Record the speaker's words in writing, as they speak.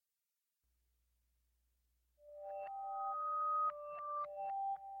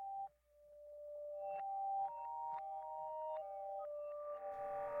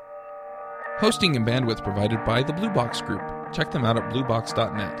Hosting and bandwidth provided by the Blue Box Group. Check them out at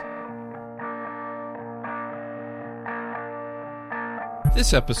bluebox.net.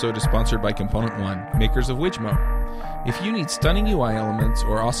 This episode is sponsored by Component One, makers of Widgmo. If you need stunning UI elements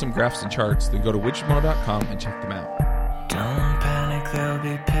or awesome graphs and charts, then go to widgmo.com and check them out. Don't panic, they'll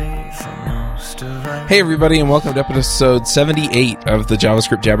be paid for most of us. Hey everybody, and welcome to episode 78 of the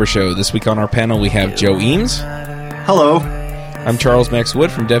JavaScript Jabber Show. This week on our panel we have Joe Eames. Hello. I'm Charles Max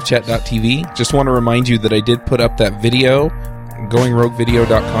Wood from devchat.tv. Just want to remind you that I did put up that video,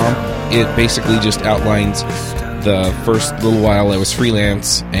 goingroguevideo.com. It basically just outlines the first little while I was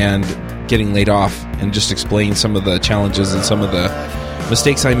freelance and getting laid off, and just explains some of the challenges and some of the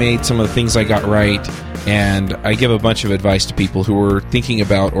mistakes I made, some of the things I got right, and I give a bunch of advice to people who are thinking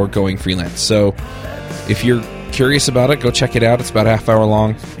about or going freelance. So if you're curious about it, go check it out. It's about a half hour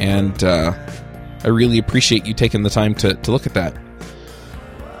long, and I really appreciate you taking the time to look at that.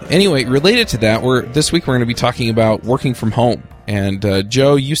 Anyway, related to that, this week we're going to be talking about working from home. And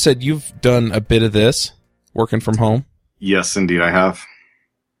Joe, you said you've done a bit of this, working from home. Yes, indeed, I have.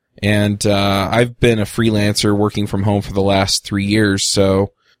 And I've been a freelancer working from home for the last 3 years,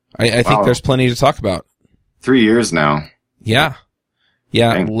 so I think there's plenty to talk about. 3 years now. Yeah.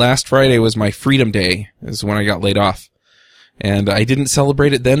 Dang. Last Friday was my Freedom Day, is when I got laid off. And I didn't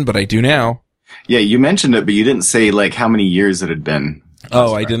celebrate it then, but I do now. Yeah, you mentioned it, but you didn't say, how many years it had been.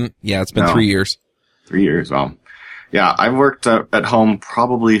 Oh, I didn't? Yeah, it's been 3 years. 3 years, well. Yeah, I've worked at home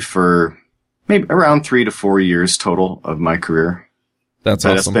probably for maybe around 3 to 4 years total of my career. That's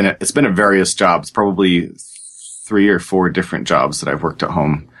but awesome. It's been at various jobs, probably 3 or 4 different jobs that I've worked at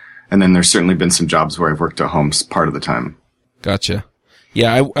home. And then there's certainly been some jobs where I've worked at home part of the time. Gotcha.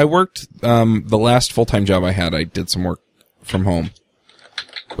 Yeah, I worked, the last full-time job I had, I did some work from home.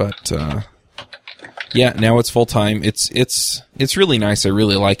 But, yeah, now it's full-time. It's really nice. I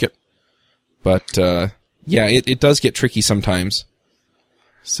really like it. But, yeah, it does get tricky sometimes.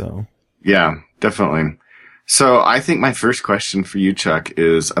 So. Yeah, definitely. So I think my first question for you, Chuck,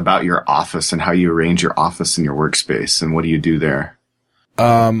 is about your office and how you arrange your office and your workspace, and what do you do there?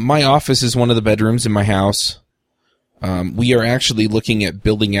 My office is one of the bedrooms in my house. We are actually looking at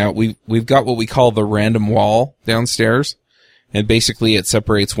building out. We've got what we call the random wall downstairs, and basically it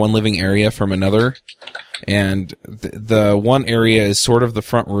separates one living area from another. And the one area is sort of the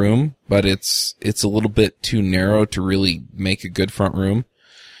front room, but it's a little bit too narrow to really make a good front room.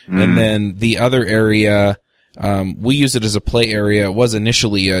 And then the other area, we use it as a play area. It was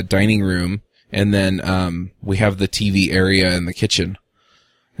initially a dining room, and then we have the TV area in the kitchen.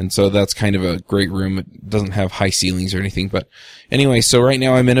 And so that's kind of a great room. It doesn't have high ceilings or anything. But anyway, so right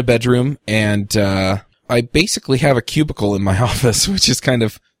now I'm in a bedroom, and I basically have a cubicle in my office, which is kind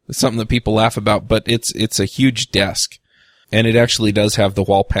of something that people laugh about, but it's a huge desk. And it actually does have the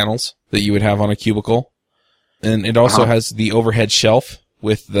wall panels that you would have on a cubicle. And it also has the overhead shelf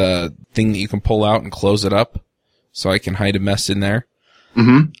with the thing that you can pull out and close it up, so I can hide a mess in there.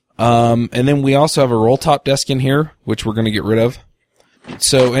 Mm-hmm. And then we also have a roll top desk in here, which we're going to get rid of.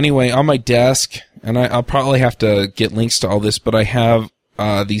 So anyway, on my desk, and I'll probably have to get links to all this, but I have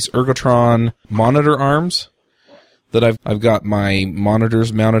these Ergotron monitor arms that I've got my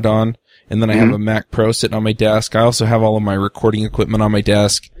monitors mounted on, and then I have a Mac Pro sitting on my desk. I also have all of my recording equipment on my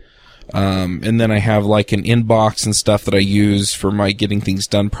desk. And then I have an inbox and stuff that I use for my getting things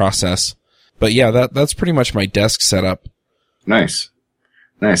done process. But yeah, that's pretty much my desk setup. Nice.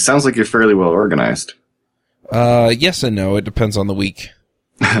 Sounds like you're fairly well organized. Yes and no. It depends on the week.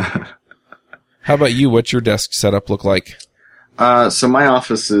 How about you? What's your desk setup look like? So my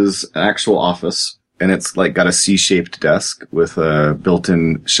office is an actual office, and it's got a C-shaped desk with a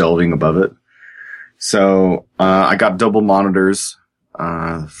built-in shelving above it. So, I got double monitors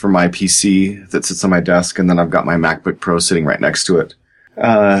for my PC that sits on my desk, and then I've got my MacBook Pro sitting right next to it,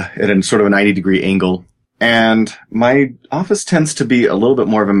 at a sort of a 90-degree angle. And my office tends to be a little bit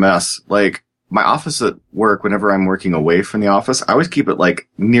more of a mess. My office at work, whenever I'm working away from the office, I always keep it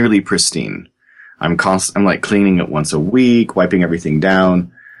nearly pristine. I'm cleaning it once a week, wiping everything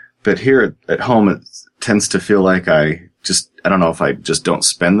down. But here at home, it tends to feel like I don't know if I just don't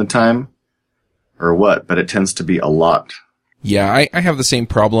spend the time or what, but it tends to be a lot. Yeah, I have the same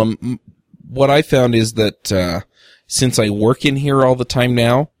problem. What I found is that since I work in here all the time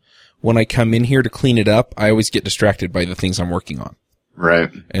now, when I come in here to clean it up, I always get distracted by the things I'm working on.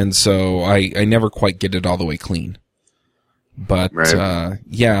 Right. And so I never quite get it all the way clean. But, right.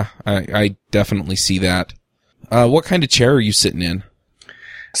 Yeah, I definitely see that. What kind of chair are you sitting in?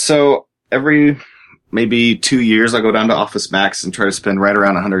 So every maybe 2 years, I go down to Office Max and try to spend right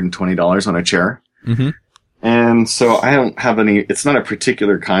around $120 on a chair. Mm-hmm. And so I don't have any, it's not a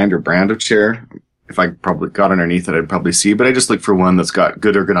particular kind or brand of chair. If I probably got underneath it, I'd probably see, but I just look for one that's got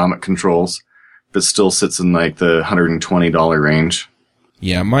good ergonomic controls, but still sits in like the $120 range.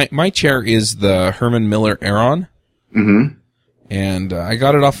 Yeah, my chair is the Herman Miller Aeron. Mm-hmm. And I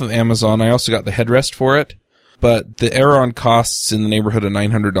got it off of Amazon. I also got the headrest for it. But the Aeron costs in the neighborhood of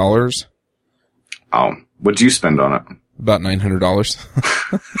 $900. Oh, what'd you spend on it? About $900.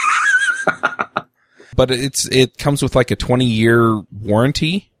 But it comes with like a 20-year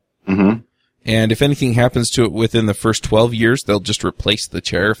warranty. Mm-hmm. And if anything happens to it within the first 12 years, they'll just replace the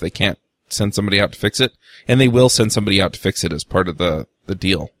chair if they can't send somebody out to fix it. And they will send somebody out to fix it as part of the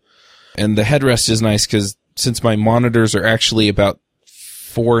deal. And the headrest is nice because since my monitors are actually about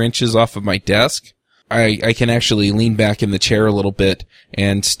 4 inches off of my desk, I can actually lean back in the chair a little bit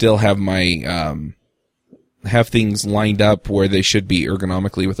and still have my, have things lined up where they should be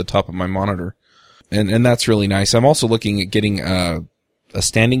ergonomically with the top of my monitor. And that's really nice. I'm also looking at getting a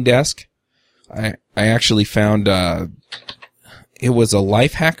standing desk. I actually found, it was a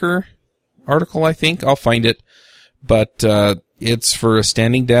Lifehacker article, I think. I'll find it. But, it's for a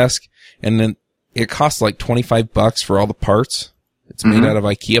standing desk, and then it costs like $25 for all the parts. It's made out of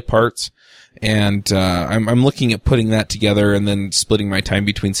IKEA parts. And, I'm looking at putting that together and then splitting my time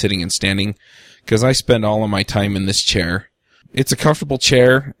between sitting and standing, because I spend all of my time in this chair. It's a comfortable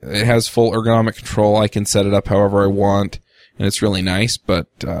chair. It has full ergonomic control. I can set it up however I want, and it's really nice, but,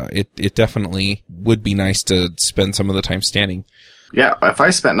 it definitely would be nice to spend some of the time standing. Yeah, if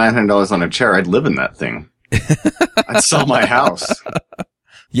I spent $900 on a chair, I'd live in that thing. I'd sell my house.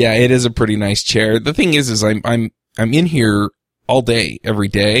 Yeah, it is a pretty nice chair. The thing is I'm in here all day, every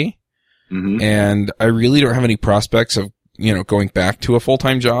day, and I really don't have any prospects of, going back to a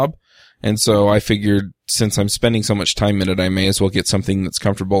full-time job. And so I figured since I'm spending so much time in it, I may as well get something that's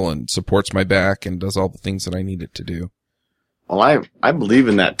comfortable and supports my back and does all the things that I need it to do. Well, I believe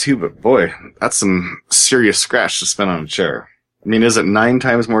in that too, but boy, that's some serious scratch to spend on a chair. I mean, is it 9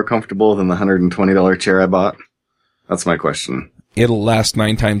 times more comfortable than the $120 chair I bought? That's my question. It'll last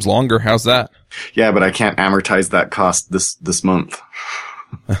 9 times longer. How's that? Yeah, but I can't amortize that cost this month.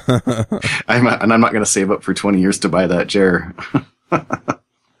 I'm not going to save up for 20 years to buy that chair.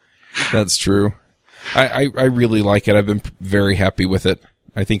 That's true. I really like it. I've been very happy with it.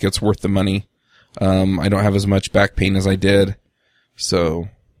 I think it's worth the money. I don't have as much back pain as I did. So,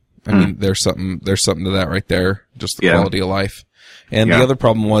 I mean, there's something to that right there. Just the quality of life. And the other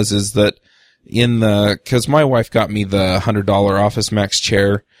problem is that cause my wife got me the $100 Office Max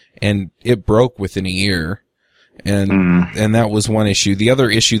chair and it broke within a year. And that was one issue. The other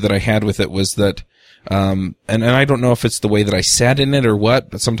issue that I had with it was that, and I don't know if it's the way that I sat in it or what,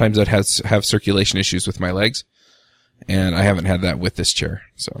 but sometimes I'd have circulation issues with my legs. And I haven't had that with this chair,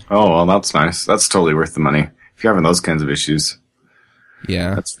 so. Oh, well, that's nice. That's totally worth the money. If you're having those kinds of issues.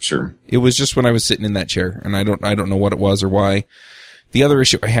 Yeah. That's for sure. It was just when I was sitting in that chair, and I don't know what it was or why. The other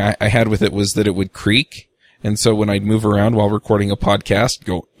issue I had with it was that it would creak, and so when I'd move around while recording a podcast,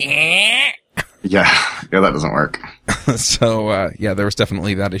 go, Yeah, that doesn't work. So, there was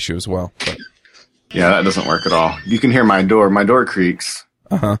definitely that issue as well. But. Yeah, that doesn't work at all. You can hear my door creaks.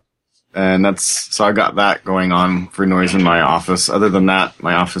 Uh-huh. And so I got that going on for noise in my office. Other than that,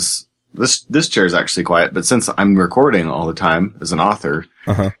 my office, this chair is actually quiet, but since I'm recording all the time as an author,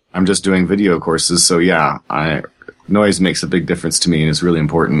 I'm just doing video courses. So yeah, noise makes a big difference to me and is really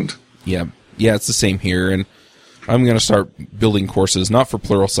important. Yeah. Yeah, it's the same here. And I'm going to start building courses, not for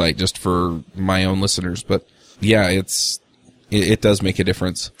Pluralsight, just for my own listeners. But yeah, it does make a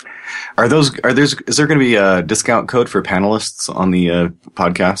difference. Is there going to be a discount code for panelists on the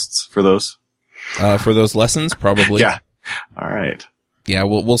podcasts for those? For those lessons, probably. Yeah. All right. Yeah,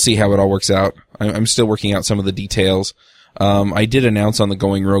 we'll see how it all works out. I'm still working out some of the details. I did announce on the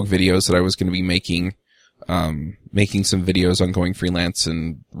Going Rogue videos that I was going to be making some videos on going freelance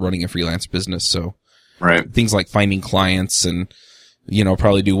and running a freelance business. So, right. Things like finding clients and,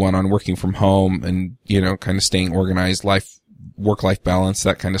 probably do one on working from home and, kind of staying organized, work-life balance,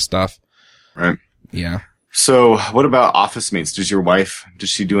 that kind of stuff. Right. Yeah. So what about office mates? Does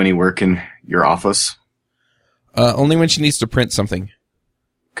she do any work in your office? Only when she needs to print something.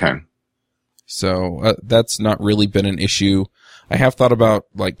 Okay. So, that's not really been an issue. I have thought about,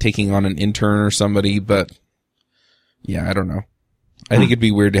 taking on an intern or somebody, but yeah, I don't know. I think it'd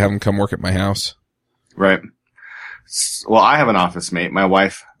be weird to have them come work at my house. Right. Well, I have an office mate. My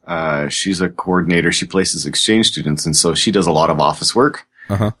wife, she's a coordinator. She places exchange students, and so she does a lot of office work,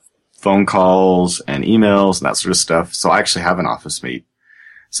 phone calls and emails and that sort of stuff. So I actually have an office mate.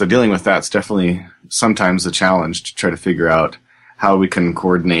 So dealing with that's definitely sometimes a challenge to try to figure out how we can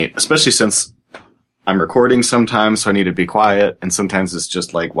coordinate, especially since I'm recording sometimes, so I need to be quiet, and sometimes it's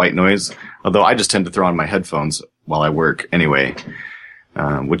just like white noise. Although I just tend to throw on my headphones while I work anyway,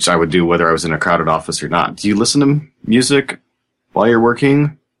 which I would do whether I was in a crowded office or not. Do you listen to music while you're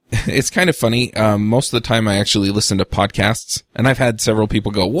working? It's kind of funny. Most of the time I actually listen to podcasts, and I've had several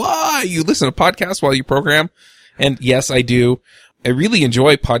people go, "Why, you listen to podcasts while you program?" And yes, I do. I really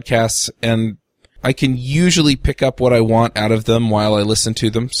enjoy podcasts, and I can usually pick up what I want out of them while I listen to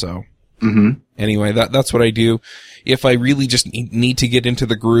them. So anyway, that's what I do. If I really just need to get into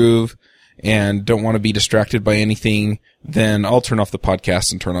the groove and don't want to be distracted by anything, then I'll turn off the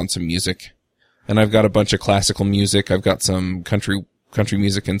podcast and turn on some music. And I've got a bunch of classical music. I've got some country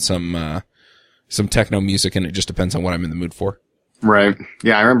music and some techno music, and it just depends on what I'm in the mood for. Right.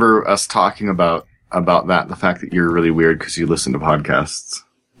 Yeah, I remember us talking about that, the fact that you're really weird because you listen to podcasts.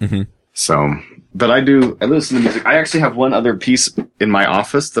 Mm-hmm. So, but I listen to music. I actually have one other piece in my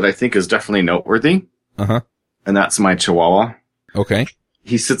office that I think is definitely noteworthy. Uh-huh. And that's my Chihuahua. Okay.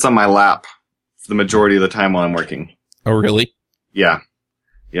 He sits on my lap for the majority of the time while I'm working. Oh, really? Yeah.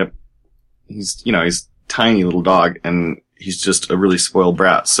 Yep. He's a tiny little dog, and he's just a really spoiled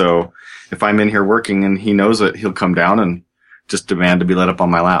brat. So if I'm in here working and he knows it, he'll come down and just demand to be let up on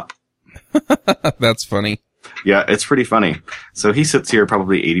my lap. That's funny. Yeah, it's pretty funny. So he sits here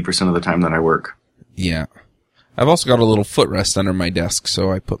probably 80% of the time that I work. Yeah. I've also got a little footrest under my desk,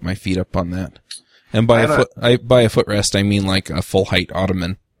 so I put my feet up on that. And by a footrest, I mean like a full height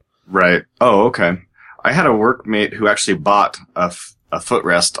ottoman. Right. Oh, okay. I had a workmate who actually bought a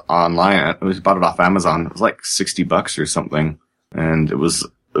footrest online. He bought it off Amazon. It was like $60 or something. And it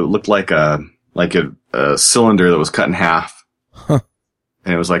looked like a cylinder that was cut in half. Huh.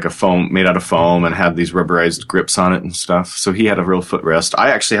 And it was like made out of foam, and had these rubberized grips on it and stuff. So he had a real footrest.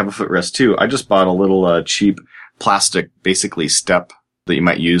 I actually have a footrest too. I just bought a little cheap plastic, basically step that you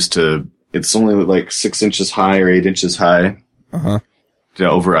might use it's only like 6 inches high or 8 inches high. Uh-huh.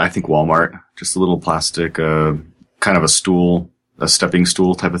 Over, I think, Walmart. Just a little plastic, kind of a stepping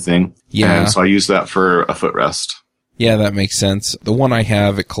stool type of thing. Yeah. And so I use that for a footrest. Yeah, that makes sense. The one I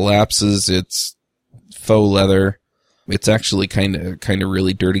have, it collapses. It's faux leather. It's actually kind of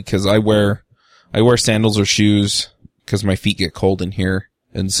really dirty because I wear sandals or shoes because my feet get cold in here.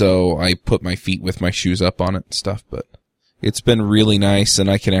 And so I put my feet with my shoes up on it and stuff, but it's been really nice, and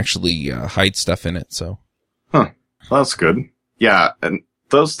I can actually hide stuff in it. So, well, that's good. Yeah, and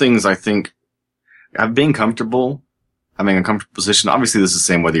those things, I think, having a comfortable position. Obviously, this is the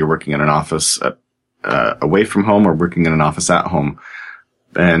same whether you're working in an office away from home or working in an office at home.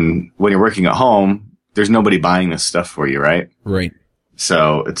 And when you're working at home, there's nobody buying this stuff for you, right? Right.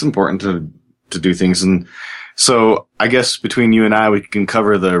 So it's important to do things. And so I guess between you and I, we can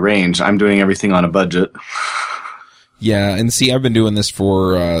cover the range. I'm doing everything on a budget. Yeah. And see, I've been doing this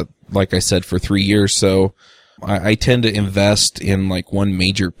for, like I said, for 3 years. So I tend to invest in like one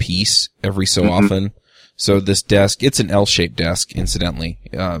major piece every so often. So this desk, it's an L-shaped desk, incidentally.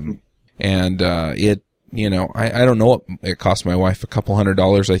 I don't know what it cost my wife,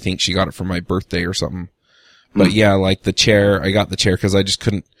 $200. I think she got it for my birthday or something. But yeah, like the chair, I got the chair because I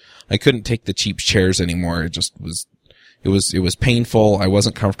couldn't take the cheap chairs anymore. It was painful. I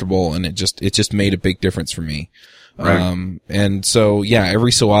wasn't comfortable, and it just made a big difference for me. Right. And so yeah,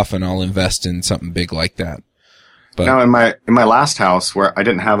 every so often I'll invest in something big like that. But now in my last house where I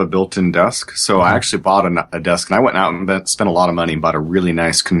didn't have a built-in desk, so I actually bought a desk, and I went out and spent a lot of money and bought a really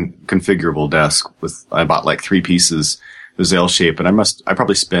nice configurable desk I bought like 3 pieces. It was L-shaped, and I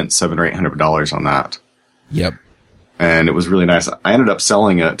probably spent $700 or $800 on that. Yep. And it was really nice. I ended up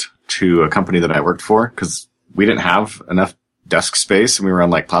selling it to a company that I worked for because we didn't have enough desk space, and we were on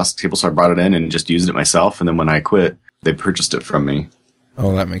like plastic tables, so I brought it in and just used it myself. And then when I quit, they purchased it from me.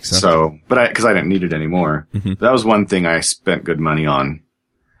 Oh, that makes sense. So, because I didn't need it anymore. That was one thing I spent good money on.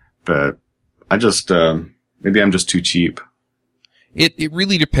 But I just, maybe I'm just too cheap. It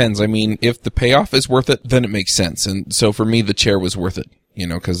really depends. I mean, if the payoff is worth it, then it makes sense. And so for me, the chair was worth it,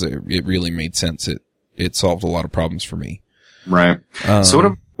 because it really made sense. It solved a lot of problems for me. Right. So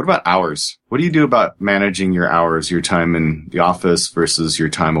what about hours? What do you do about managing your hours, your time in the office versus your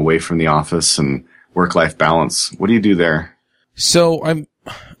time away from the office, and work-life balance? What do you do there? So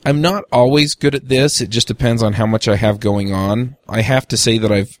I'm not always good at this. It just depends on how much I have going on. I have to say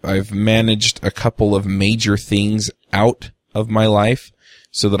that I've managed a couple of major things out of my life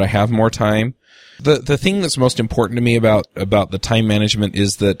so that I have more time. The thing that's most important to me about the time management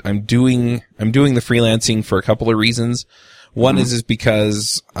is that I'm doing the freelancing for a couple of reasons. One is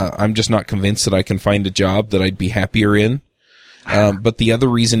because I'm just not convinced that I can find a job that I'd be happier in. But the other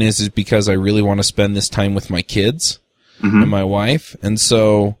reason is because I really want to spend this time with my kids and my wife. And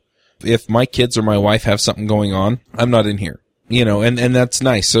so If my kids or my wife have something going on, I'm not in here, and that's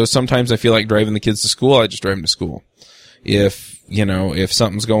nice. So sometimes I feel like driving the kids to school, I just drive them to school. If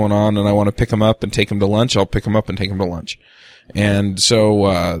something's going on and I want to pick them up and take them to lunch, I'll pick them up and take them to lunch. And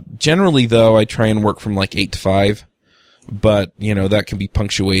so, generally though, I try and work from like 8 to 5, but, that can be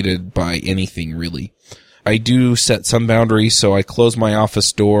punctuated by anything really. I do set some boundaries, so I close my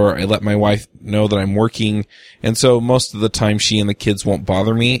office door, I let my wife know that I'm working, and so most of the time she and the kids won't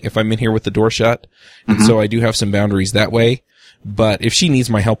bother me if I'm in here with the door shut, and so I do have some boundaries that way, but if she needs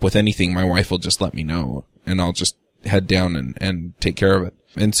my help with anything, my wife will just let me know, and I'll just head down and take care of it.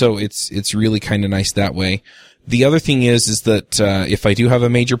 And so it's really kind of nice that way. The other thing is that, if I do have a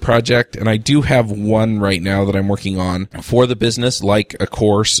major project, and I do have one right now that I'm working on for the business, like a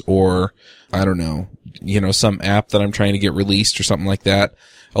course or, I don't know, some app that I'm trying to get released or something like that.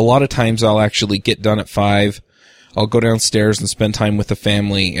 A lot of times I'll actually get done at 5. I'll go downstairs and spend time with the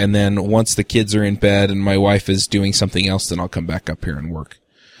family. And then once the kids are in bed and my wife is doing something else, then I'll come back up here and work.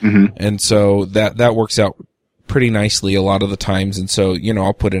 Mm-hmm. And so that works out pretty nicely a lot of the times. And so,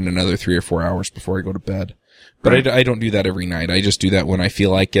 I'll put in another 3 or 4 hours before I go to bed. But right. I don't do that every night. I just do that when I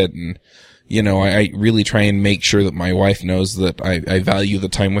feel like it. And, I really try and make sure that my wife knows that I value the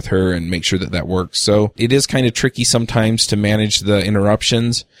time with her and make sure that works. So it is kind of tricky sometimes to manage the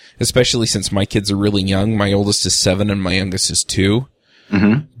interruptions, especially since my kids are really young. My oldest is 7 and my youngest is 2.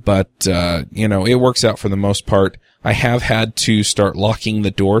 Mm-hmm. But, it works out for the most part. I have had to start locking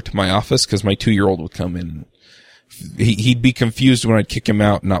the door to my office because my 2-year-old would come in. He'd be confused when I'd kick him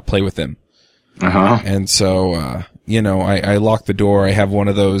out and not play with him. Uh-huh. And so, I lock the door. I have one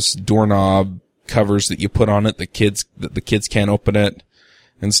of those doorknob covers that you put on it that the kids can't open it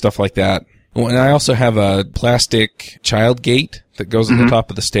and stuff like that. And I also have a plastic child gate that goes at the top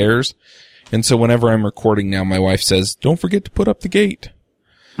of the stairs. And so whenever I'm recording now, my wife says, "Don't forget to put up the gate."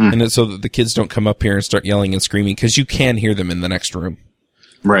 And it's so that the kids don't come up here and start yelling and screaming because you can hear them in the next room.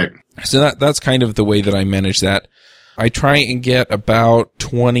 Right. So that's kind of the way that I manage that. I try and get about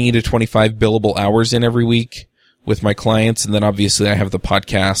 20 to 25 billable hours in every week with my clients. And then obviously I have the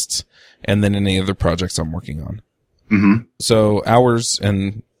podcasts and then any other projects I'm working on. Mm-hmm. So hours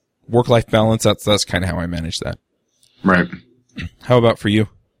and work-life balance, that's kind of how I manage that. Right. How about for you?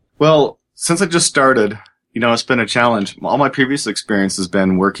 Well, since I just started, it's been a challenge. All my previous experience has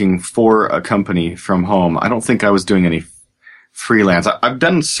been working for a company from home. I don't think I was doing any freelance. I've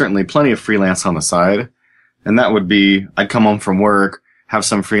done certainly plenty of freelance on the side. And that would be, I'd come home from work, have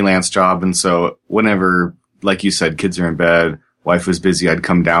some freelance job. And so whenever, like you said, kids are in bed, wife was busy, I'd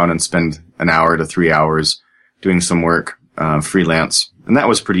come down and spend an hour to 3 hours doing some work, freelance. And that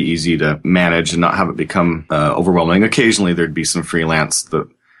was pretty easy to manage and not have it become overwhelming. Occasionally there'd be some freelance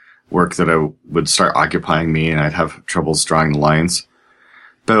work that I would start occupying me and I'd have troubles drawing the lines.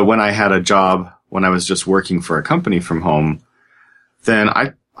 But when I had a job, when I was just working for a company from home, then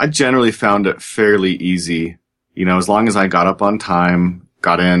I generally found it fairly easy, as long as I got up on time,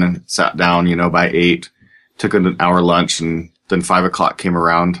 got in and sat down, by 8, took an hour lunch, and then 5 o'clock came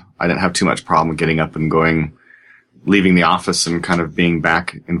around. I didn't have too much problem getting up and going, leaving the office and kind of being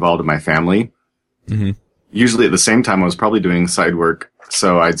back involved in my family. Mm-hmm. Usually at the same time, I was probably doing side work,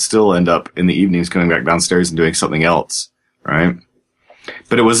 so I'd still end up in the evenings coming back downstairs and doing something else, right?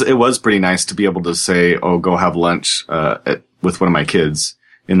 But it was pretty nice to be able to say, oh, go have lunch with one of my kids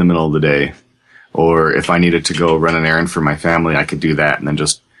in the middle of the day. Or if I needed to go run an errand for my family, I could do that and then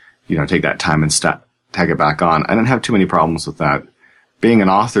just, take that time and tag it back on. I didn't have too many problems with that. Being an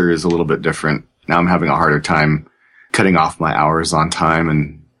author is a little bit different. Now I'm having a harder time cutting off my hours on time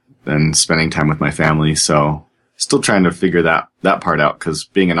and then spending time with my family. So still trying to figure that part out, because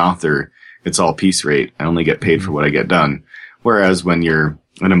being an author, it's all piece rate. I only get paid for what I get done. Whereas when you're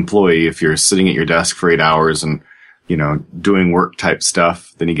an employee, if you're sitting at your desk for 8 hours and doing work type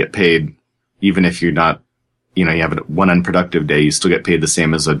stuff, then you get paid, even if you're not, you have one unproductive day, you still get paid the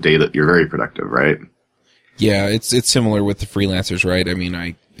same as a day that you're very productive, right? Yeah, it's similar with the freelancers, right? I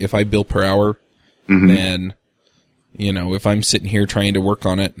mean, if I bill per hour, then, if I'm sitting here trying to work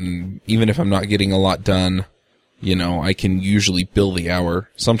on it, and even if I'm not getting a lot done, I can usually bill the hour.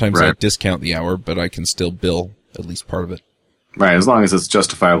 Sometimes I discount the hour, but I can still bill at least part of it. Right, as long as it's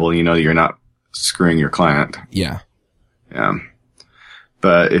justifiable, you're not screwing your client. Yeah. Yeah.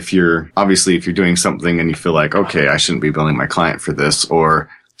 But if you're doing something and you feel like, okay, I shouldn't be billing my client for this, or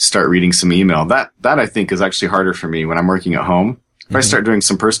start reading some email, that I think is actually harder for me when I'm working at home. If I start doing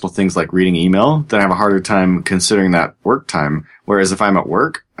some personal things like reading email, then I have a harder time considering that work time. Whereas if I'm at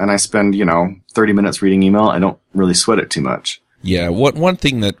work and I spend, 30 minutes reading email, I don't really sweat it too much. Yeah. One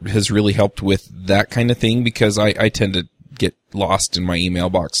thing that has really helped with that kind of thing, because I tend to get lost in my email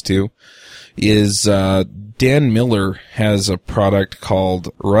box too, is Dan Miller has a product called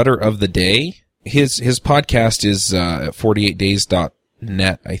Rudder of the Day. His podcast is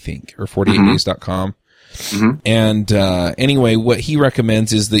 48days.net, I think, or 48days.com. Mm-hmm. And anyway, what he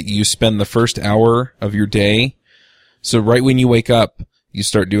recommends is that you spend the first hour of your day. So right when you wake up, you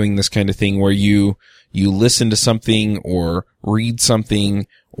start doing this kind of thing where you listen to something or read something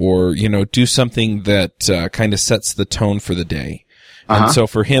or, do something that kind of sets the tone for the day. Uh-huh. And so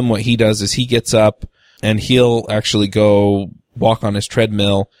for him, what he does is he gets up and he'll actually go walk on his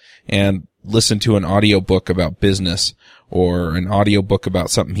treadmill and listen to an audiobook about business or an audiobook about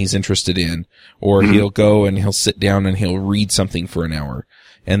something he's interested in, or he'll go and he'll sit down and he'll read something for an hour.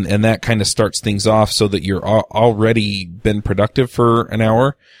 And that kind of starts things off so that you're already been productive for an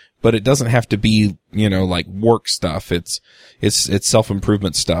hour, but it doesn't have to be, like work stuff. It's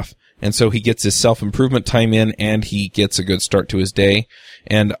self-improvement stuff. And so he gets his self-improvement time in and he gets a good start to his day.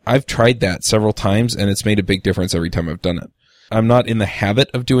 And I've tried that several times and it's made a big difference every time I've done it. I'm not in the habit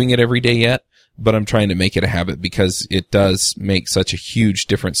of doing it every day yet, but I'm trying to make it a habit because it does make such a huge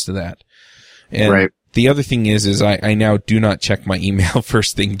difference to that. And right. The other thing is I now do not check my email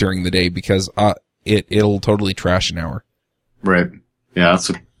first thing during the day because it'll totally trash an hour. Right. Yeah,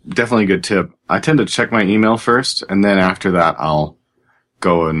 that's definitely a good tip. I tend to check my email first, and then after that, I'll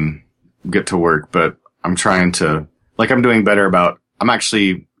go and get to work. But I'm trying to, I'm doing better about, I'm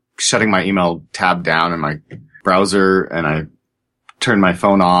actually shutting my email tab down in my browser, and I turn my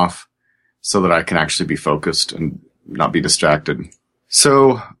phone off so that I can actually be focused and not be distracted.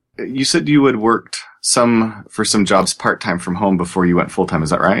 So you said you had worked for some jobs part-time from home before you went full-time.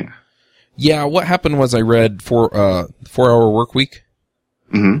 Is that right? Yeah. What happened was I read 4-Hour Work Week.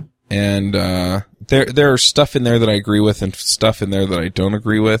 Mm-hmm. And, there are stuff in there that I agree with and stuff in there that I don't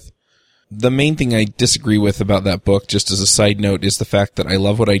agree with. The main thing I disagree with about that book, just as a side note, is the fact that I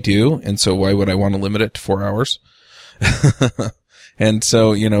love what I do. And so why would I want to limit it to 4 hours? And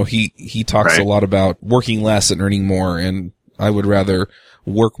so, he talks a lot about working less and earning more. And I would rather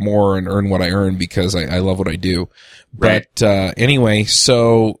work more and earn what I earn because I love what I do. Right. But, anyway,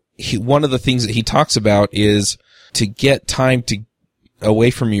 so one of the things that he talks about is to get time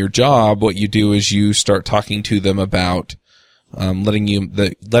away from your job. What you do is you start talking to them about, letting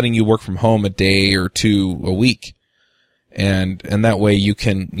you work from home a day or two a week. And that way you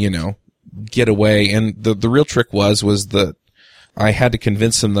can, get away. And the real trick was that I had to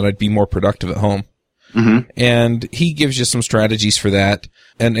convince them that I'd be more productive at home. Mm-hmm. And he gives you some strategies for that.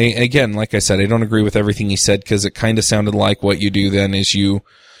 And again, like I said, I don't agree with everything he said because it kind of sounded like what you do then is you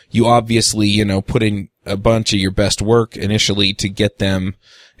obviously, put in a bunch of your best work initially to get them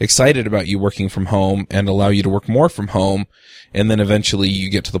excited about you working from home and allow you to work more from home. And then eventually you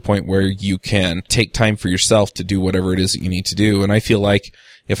get to the point where you can take time for yourself to do whatever it is that you need to do. And I feel like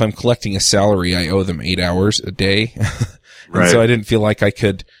if I'm collecting a salary, I owe them 8 hours a day. Right. And so I didn't feel like I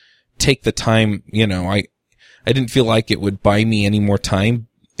could take the time, I didn't feel like it would buy me any more time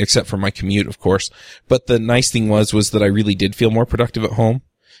except for my commute, of course. But the nice thing was that I really did feel more productive at home.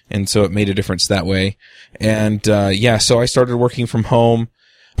 And so it made a difference that way. And, so I started working from home.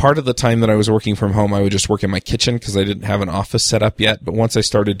 Part of the time that I was working from home, I would just work in my kitchen because I didn't have an office set up yet. But once I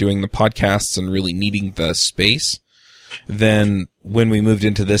started doing the podcasts and really needing the space, then when we moved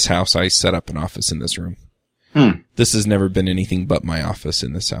into this house, I set up an office in this room. This has never been anything but my office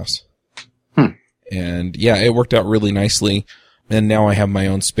in this house. And yeah, it worked out really nicely. And now I have my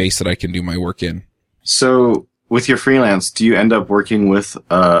own space that I can do my work in. So with your freelance, do you end up working with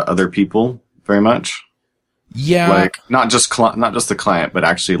other people very much? Yeah. Not just the client, but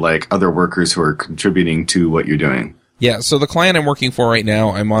actually other workers who are contributing to what you're doing. Yeah. So the client I'm working for right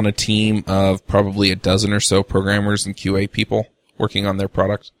now, I'm on a team of probably a dozen or so programmers and QA people working on their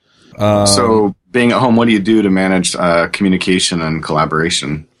product. So being at home, what do you do to manage communication and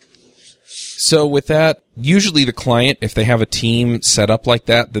collaboration? So with that, usually the client, if they have a team set up like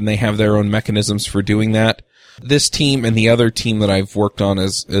that, then they have their own mechanisms for doing that. This team and the other team that I've worked on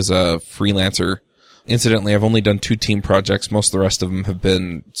as a freelancer, incidentally, I've only done 2 team projects. Most of the rest of them have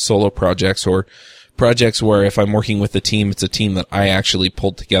been solo projects or projects where if I'm working with a team, it's a team that I actually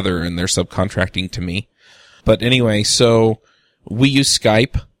pulled together and they're subcontracting to me. But anyway, so we use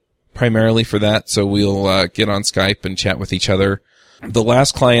Skype primarily for that. So we'll get on Skype and chat with each other. The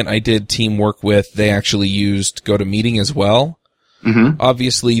last client I did team work with, they actually used GoToMeeting as well. Mm-hmm.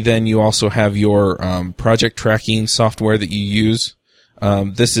 Obviously, then you also have your project tracking software that you use.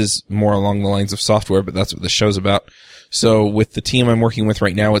 This is more along the lines of software, but that's what the show's about. So with the team I'm working with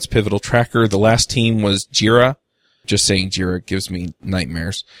right now, it's Pivotal Tracker. The last team was Jira. Just saying Jira gives me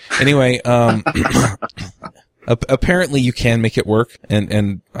nightmares. Anyway, Apparently you can make it work,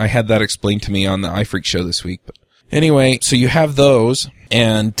 and I had that explained to me on the iFreak show this week. But anyway, so you have those,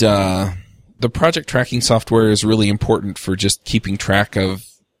 and the project tracking software is really important for just keeping track of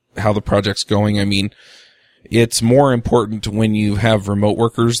how the project's going. I mean, it's more important when you have remote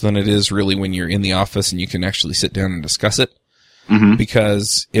workers than it is really when you're in the office and you can actually sit down and discuss it. Mm-hmm.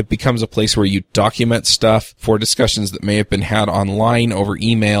 Because it becomes a place where you document stuff for discussions that may have been had online, over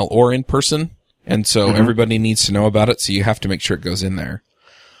email, or in person. And so everybody needs to know about it, so you have to make sure it goes in there.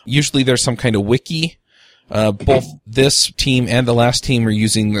 Usually there's some kind of wiki. Both this team and the last team are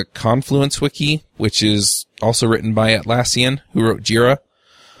using the Confluence wiki, which is also written by Atlassian, who wrote Jira.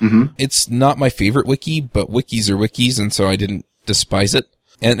 Mm-hmm. It's not my favorite wiki, but wikis are wikis, and so I didn't despise it.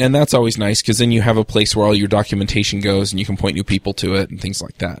 And that's always nice, because then you have a place where all your documentation goes, and you can point new people to it and things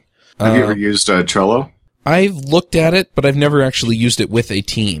like that. Have you ever used Trello? I've looked at it, but I've never actually used it with a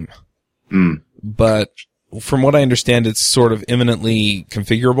team. Mm. But from what I understand, it's sort of imminently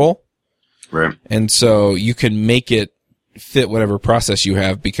configurable. Right. And so you can make it fit whatever process you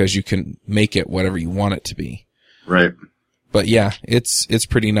have, because you can make it whatever you want it to be. Right. But yeah, it's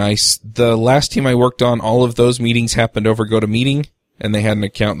pretty nice. The last team I worked on, all of those meetings happened over GoToMeeting, and they had an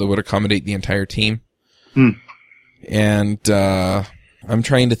account that would accommodate the entire team. Hmm. And I'm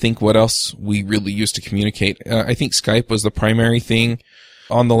trying to think what else we really used to communicate. I think Skype was the primary thing.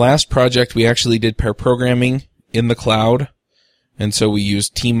 On the last project, we actually did pair programming in the cloud. And so we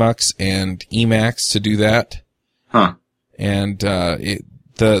used Tmux and Emacs to do that. Huh. And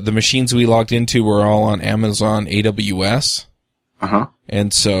the machines we logged into were all on Amazon AWS. Uh-huh.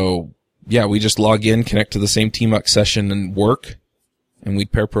 And so, yeah, we just log in, connect to the same Tmux session and work. And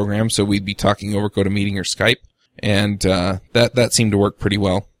we'd pair program, so we'd be talking over GoToMeeting or Skype. And that seemed to work pretty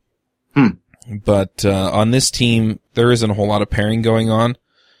well. Hmm. But on this team, there isn't a whole lot of pairing going on.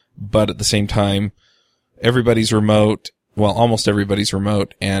 But at the same time, everybody's remote. Well, almost everybody's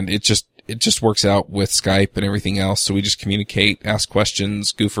remote, and it just works out with Skype and everything else. So we just communicate, ask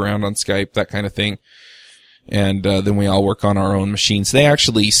questions, goof around on Skype, that kind of thing. And then we all work on our own machines. They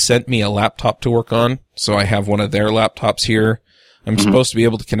actually sent me a laptop to work on, so I have one of their laptops here. I'm supposed to be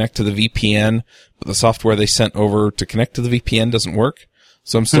able to connect to the VPN, but the software they sent over to connect to the VPN doesn't work.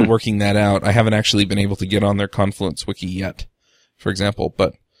 So I'm still working that out. I haven't actually been able to get on their Confluence wiki yet, for example.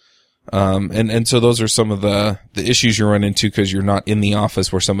 But and so those are some of the issues you run into, because you're not in the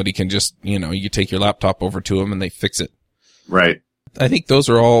office where somebody can just, you take your laptop over to them and they fix it. Right. I think those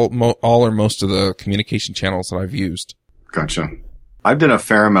are all or most of the communication channels that I've used. Gotcha. I've done a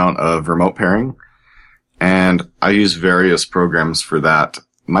fair amount of remote pairing, and I use various programs for that.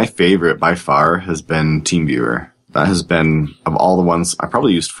 My favorite by far has been TeamViewer. That has been, of all the ones, I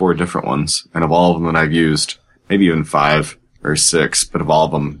probably used 4 different ones, and of all of them that I've used, maybe even 5 or 6, but of all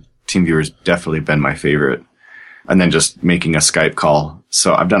of them, TeamViewer's definitely been my favorite. And then just making a Skype call.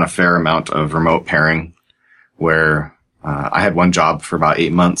 So I've done a fair amount of remote pairing where I had one job for about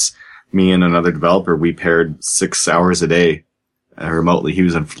 8 months. Me and another developer, we paired 6 hours a day remotely. He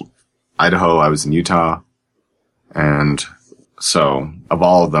was in Idaho, I was in Utah. And so of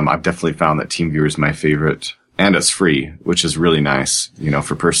all of them, I've definitely found that TeamViewer is my favorite. And it's free, which is really nice,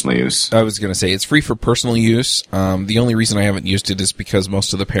 for personal use. I was going to say, it's free for personal use. The only reason I haven't used it is because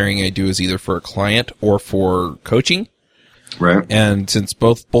most of the pairing I do is either for a client or for coaching. Right. And since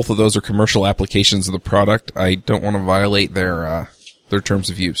both of those are commercial applications of the product, I don't want to violate their terms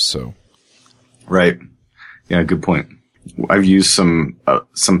of use. So. Right. Yeah, good point. I've used some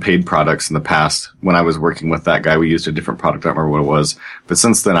paid products in the past. When I was working with that guy, we used a different product. I don't remember what it was. But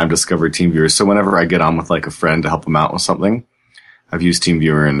since then, I've discovered TeamViewer. So whenever I get on with like a friend to help them out with something, I've used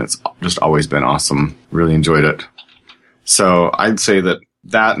TeamViewer, and it's just always been awesome. Really enjoyed it. So I'd say that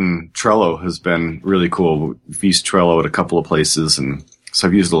and Trello has been really cool. We've used Trello at a couple of places, and so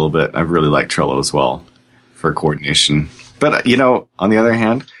I've used a little bit. I've really liked Trello as well for coordination. But, on the other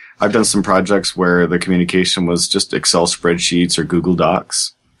hand, I've done some projects where the communication was just Excel spreadsheets or Google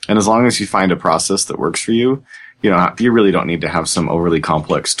Docs. And as long as you find a process that works for you, you really don't need to have some overly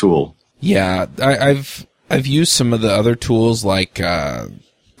complex tool. Yeah, I've used some of the other tools, like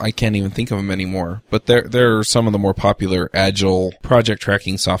I can't even think of them anymore, but there are some of the more popular agile project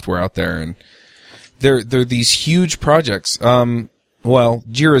tracking software out there, and they're these huge projects. Well,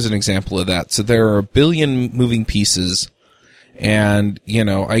 Jira is an example of that. So there are a billion moving pieces. And,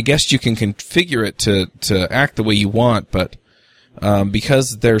 I guess you can configure it to act the way you want, but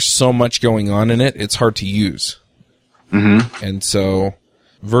because there's so much going on in it, it's hard to use. Mm-hmm. And so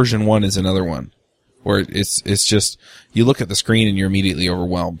version 1 is another one where it's just, you look at the screen and you're immediately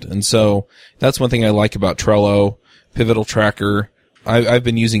overwhelmed. And so that's one thing I like about Trello, Pivotal Tracker, I've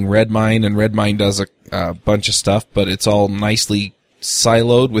been using Redmine, and Redmine does a bunch of stuff, but it's all nicely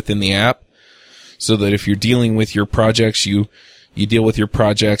siloed within the app, so that if you're dealing with your projects, you deal with your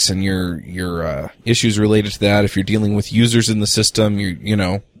projects and your issues related to that. If you're dealing with users in the system,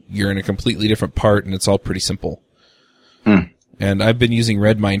 you're in a completely different part, and it's all pretty simple. And I've been using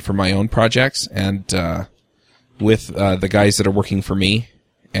Redmine for my own projects, and with the guys that are working for me,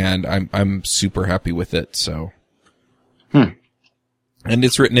 and I'm super happy with it. So. And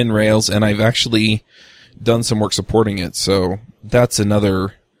it's written in Rails, and I've actually done some work supporting it. So that's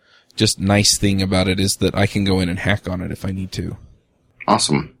another just nice thing about it, is that I can go in and hack on it if I need to.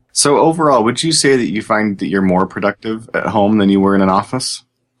 Awesome. So overall, would you say that you find that you're more productive at home than you were in an office?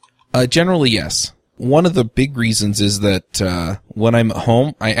 Generally, yes. One of the big reasons is that when I'm at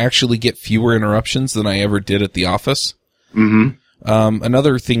home, I actually get fewer interruptions than I ever did at the office.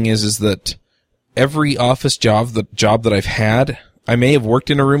 Another thing is that every office job, the job that I've had, I may have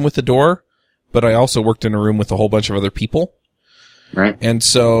worked in a room with a door, but I also worked in a room with a whole bunch of other people. Right. And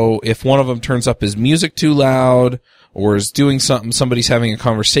so if one of them turns up his music too loud, or is doing something, somebody's having a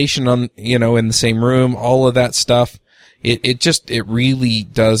conversation on, in the same room, all of that stuff, it really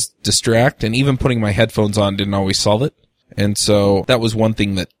does distract. And even putting my headphones on didn't always solve it. And so that was one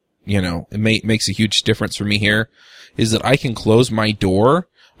thing that, it makes a huge difference for me here, is that I can close my door.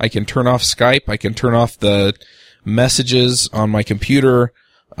 I can turn off Skype. I can turn off the messages on my computer.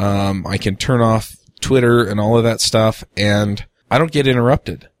 I can turn off Twitter and all of that stuff, and I don't get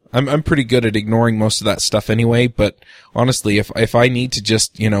interrupted. I'm pretty good at ignoring most of that stuff anyway, but honestly, if I need to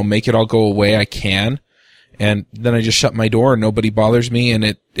just, make it all go away, I can. And then I just shut my door and nobody bothers me, and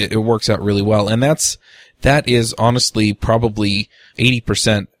it works out really well. And that is honestly probably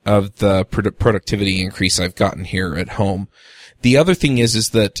 80% of the productivity increase I've gotten here at home. The other thing is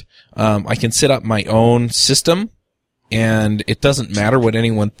that I can set up my own system, and it doesn't matter what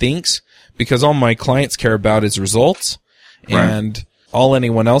anyone thinks, because all my clients care about is results, and all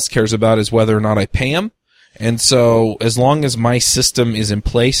anyone else cares about is whether or not I pay them. And so as long as my system is in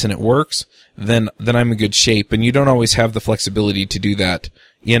place and it works, then I'm in good shape. And you don't always have the flexibility to do that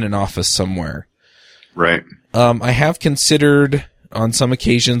in an office somewhere. Right. I have considered on some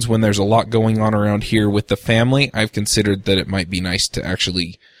occasions when there's a lot going on around here with the family, I've considered that it might be nice to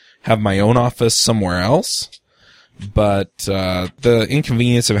actually have my own office somewhere else. But the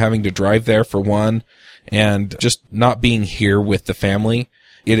inconvenience of having to drive there for one, and just not being here with the family,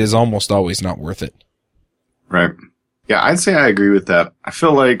 it is almost always not worth it. Right. Yeah, I'd say I agree with that. I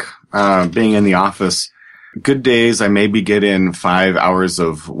feel like being in the office, good days, I maybe get in 5 hours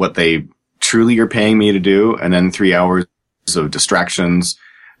of what they truly are paying me to do, and then 3 hours of distractions.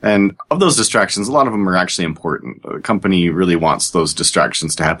 And of those distractions, a lot of them are actually important. The company really wants those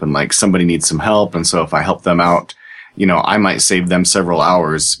distractions to happen. Like somebody needs some help, and so if I help them out, I might save them several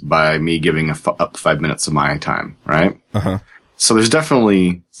hours by me giving up 5 minutes of my time, right? So there's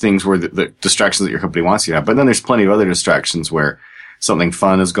definitely things where the distractions that your company wants you to have, but then there's plenty of other distractions where something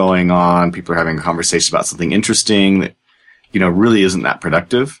fun is going on, people are having a conversation about something interesting that, really isn't that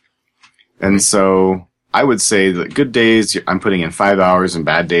productive. And so I would say that good days, I'm putting in 5 hours, and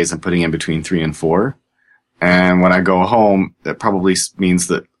bad days, I'm putting in between 3 and 4. And when I go home, that probably means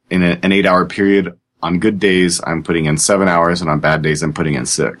that in an 8-hour period, on good days, I'm putting in 7 hours, and on bad days, I'm putting in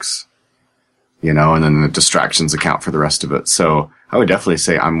 6. And then the distractions account for the rest of it. So I would definitely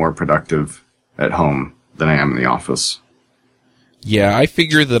say I'm more productive at home than I am in the office. Yeah, I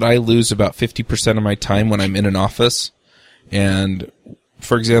figure that I lose about 50% of my time when I'm in an office. And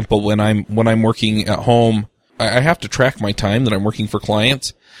for example, when I'm working at home, I have to track my time that I'm working for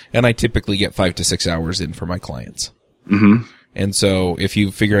clients, and I typically get 5 to 6 hours in for my clients. Mm-hmm. And so if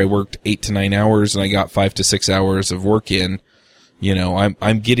you figure I worked 8 to 9 hours and I got 5 to 6 hours of work in,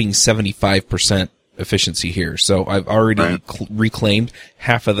 I'm getting 75% efficiency here. So I've already reclaimed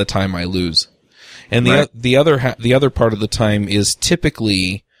half of the time I lose. And the other part of the time is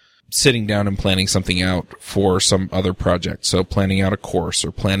typically sitting down and planning something out for some other project. So planning out a course,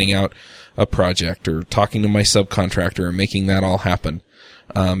 or planning out a project, or talking to my subcontractor and making that all happen.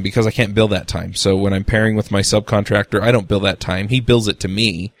 Because I can't bill that time. So when I'm pairing with my subcontractor, I don't bill that time. He bills it to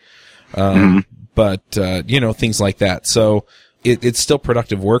me. But, things like that. So it's still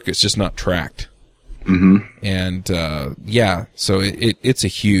productive work. It's just not tracked. And, so it's a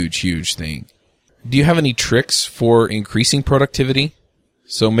huge, huge thing. Do you have any tricks for increasing productivity?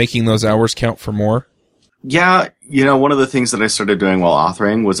 So making those hours count for more? Yeah. One of the things that I started doing while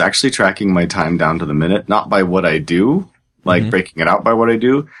authoring was actually tracking my time down to the minute, not by what I do, breaking it out by what I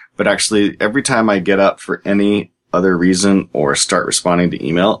do, but actually every time I get up for any other reason or start responding to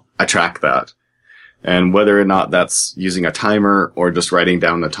email, I track that. And whether or not that's using a timer or just writing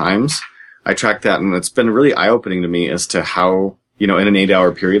down the times, I track that, and it's been really eye-opening to me as to how, in an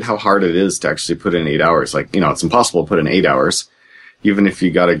 8-hour period, how hard it is to actually put in 8 hours. Like, it's impossible to put in 8 hours. Even if you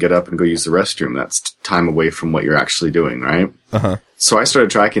got to get up and go use the restroom, that's time away from what you're actually doing, right? Uh-huh. So I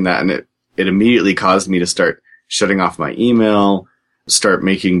started tracking that, and it immediately caused me to start shutting off my email, start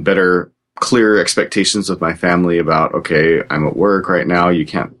making better, clear expectations with my family about, okay, I'm at work right now. You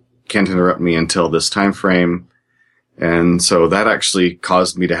can't interrupt me until this time frame. And so that actually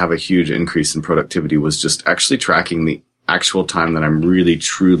caused me to have a huge increase in productivity, was just actually tracking the actual time that I'm really,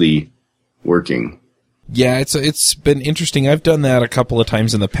 truly working. Yeah, it's been interesting. I've done that a couple of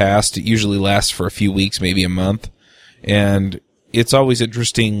times in the past. It usually lasts for a few weeks, maybe a month. And it's always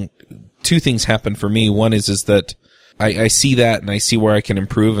interesting. Two things happen for me. One is that I see that and I see where I can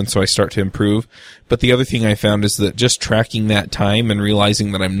improve, and so I start to improve. But the other thing I found is that just tracking that time and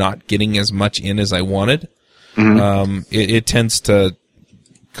realizing that I'm not getting as much in as I wanted, it tends to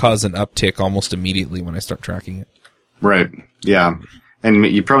cause an uptick almost immediately when I start tracking it. Right. Yeah. And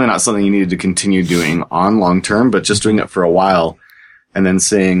you're probably not something you needed to continue doing on long term, but just doing it for a while and then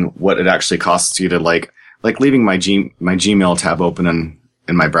seeing what it actually costs you to like leaving my Gmail tab open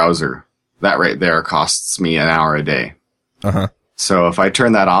in my browser. That right there costs me an hour a day. Uh-huh. So if I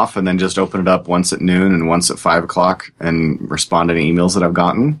turn that off and then just open it up once at noon and once at 5 o'clock and respond to any emails that I've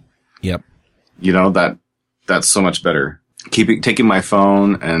gotten. Yep. That's so much better. Taking my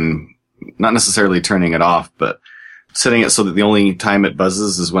phone and not necessarily turning it off, but setting it so that the only time it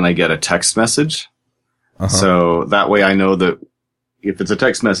buzzes is when I get a text message. Uh-huh. So that way I know that if it's a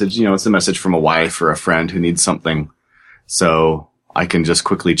text message, it's a message from a wife or a friend who needs something. So I can just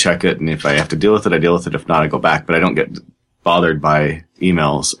quickly check it, and if I have to deal with it, I deal with it. If not, I go back, but I don't get bothered by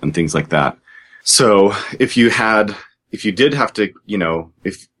emails and things like that. So if you did have to,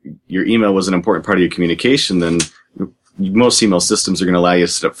 if your email was an important part of your communication, then most email systems are going to allow you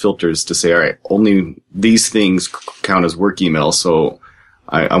to set up filters to say, all right, only these things count as work emails. So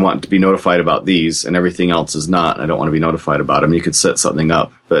I want to be notified about these, and everything else is not. I don't want to be notified about them. You could set something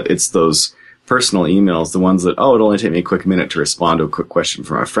up, but it's those personal emails, the ones that, it'll only take me a quick minute to respond to a quick question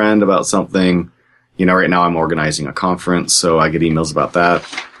from a friend about something. Right now I'm organizing a conference, so I get emails about that.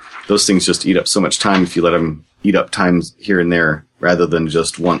 Those things just eat up so much time if you let them eat up times here and there, rather than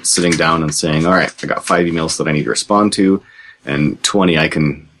just once sitting down and saying, all right, I got 5 emails that I need to respond to, and 20 I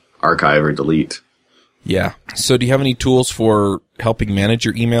can archive or delete. Yeah. So do you have any tools for helping manage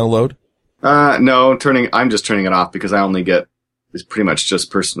your email load? No, I'm just turning it off because I only get, it's pretty much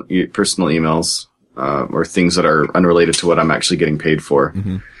just personal emails, or things that are unrelated to what I'm actually getting paid for.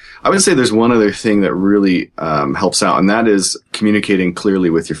 Mm-hmm. I would say there's one other thing that really helps out, and that is communicating clearly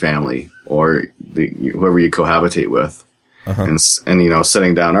with your family or whoever you cohabitate with. Uh-huh. And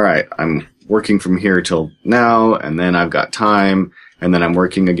setting down, all right, I'm working from here till now, and then I've got time, and then I'm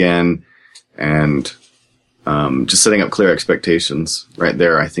working again, and just setting up clear expectations right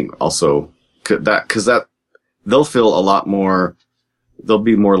there. I think also because they'll feel a lot more, they'll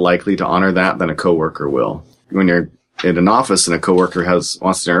be more likely to honor that than a coworker will. When you're in an office and a coworker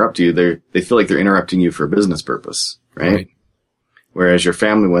wants to interrupt you, they feel like they're interrupting you for a business purpose, right? Whereas your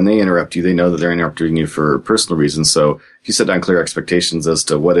family, when they interrupt you, they know that they're interrupting you for personal reasons. So if you set down clear expectations as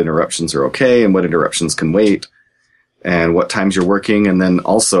to what interruptions are okay and what interruptions can wait and what times you're working, and then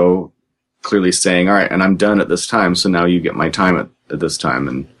also clearly saying, all right, and I'm done at this time, so now you get my time at this time.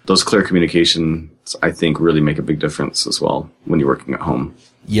 And those clear communications, I think, really make a big difference as well when you're working at home.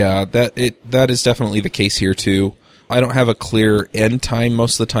 Yeah, that is definitely the case here too. I don't have a clear end time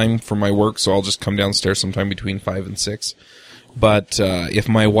most of the time for my work, so I'll just come downstairs sometime between 5 and 6. But if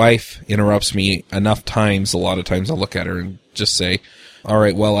my wife interrupts me enough times, a lot of times I'll look at her and just say, all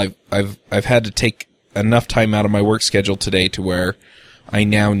right, well, I've had to take enough time out of my work schedule today to where I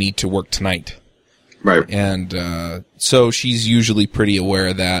now need to work tonight. Right. And so she's usually pretty aware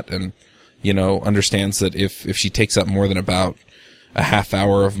of that and, understands that if she takes up more than about a half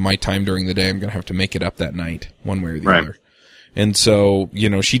hour of my time during the day, I'm going to have to make it up that night, one way or the other. And so,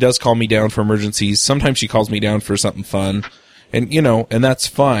 she does call me down for emergencies. Sometimes she calls me down for something fun. And, and that's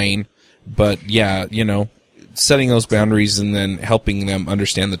fine. But yeah, setting those boundaries and then helping them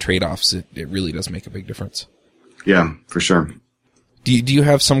understand the trade-offs, it really does make a big difference. Yeah, for sure. Do you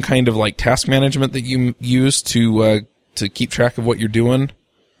have some kind of like task management that you use to keep track of what you're doing?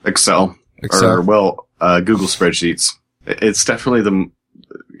 Excel. Or, Google spreadsheets. It's definitely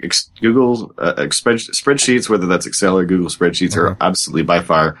Google spreadsheets, whether that's Excel or Google spreadsheets, are absolutely by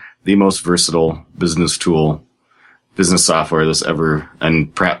far the most versatile business software that's ever,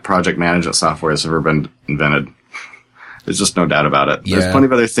 and project management software that's ever been invented. There's just no doubt about it. Yeah. There's plenty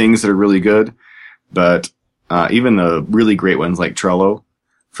of other things that are really good, but even the really great ones like Trello,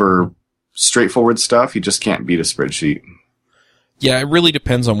 for straightforward stuff, you just can't beat a spreadsheet. Yeah, it really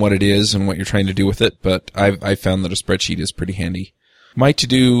depends on what it is and what you're trying to do with it, but I've found that a spreadsheet is pretty handy. My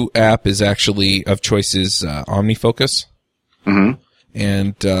to-do app is actually, of choice, is OmniFocus. Mm-hmm.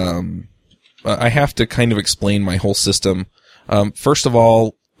 And I have to kind of explain my whole system. First of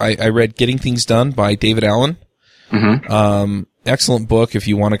all, I read Getting Things Done by David Allen. Mm-hmm. Excellent book if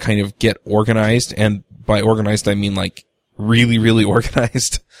you want to kind of get organized, and by organized I mean like really, really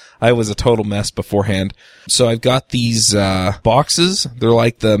organized. I was a total mess beforehand. So I've got these boxes. They're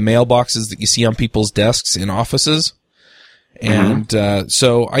like the mailboxes that you see on people's desks in offices. And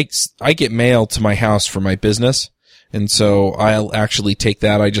so I get mail to my house for my business. And so I'll actually take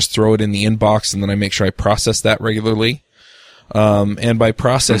that. I just throw it in the inbox, and then I make sure I process that regularly. And by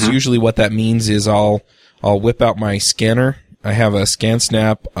process, usually what that means is I'll whip out my scanner. I have a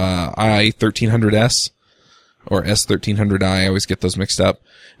ScanSnap i1300S or S1300i. I always get those mixed up.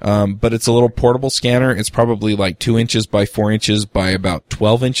 But it's a little portable scanner. It's probably like 2 inches by 4 inches by about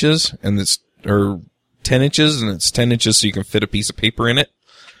 12 inches, or 10 inches, and it's 10 inches so you can fit a piece of paper in it.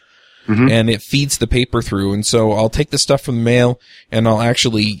 And it feeds the paper through. And so I'll take the stuff from the mail, and I'll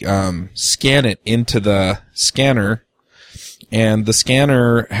actually scan it into the scanner. And the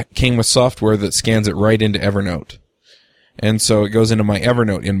scanner came with software that scans it right into Evernote. And so it goes into my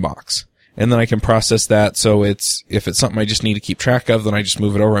Evernote inbox. And then I can process that. So if it's something I just need to keep track of, then I just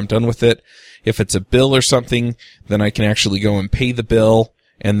move it over. I'm done with it. If it's a bill or something, then I can actually go and pay the bill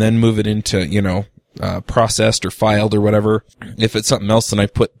and then move it into, processed or filed or whatever. If it's something else, then I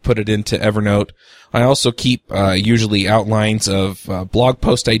put it into Evernote. I also keep, usually outlines of, blog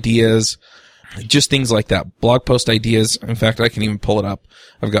post ideas, just things like that. Blog post ideas. In fact, I can even pull it up.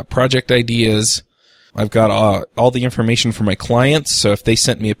 I've got project ideas. I've got all the information for my clients. So if they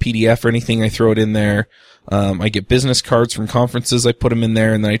sent me a PDF or anything, I throw it in there. I get business cards from conferences. I put them in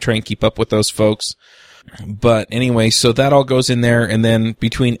there, and then I try and keep up with those folks. But anyway, so that all goes in there. And then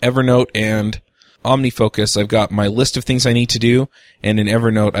between Evernote and OmniFocus, I've got my list of things I need to do. And in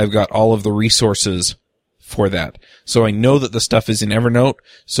Evernote, I've got all of the resources for that. So I know that the stuff is in Evernote.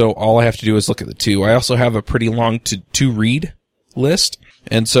 So all I have to do is look at the two. I also have a pretty long to read list.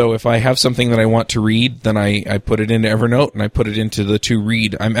 And so if I have something that I want to read, then I put it into Evernote and I put it into the to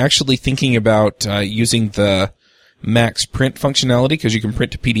read. I'm actually thinking about using the Max print functionality, because you can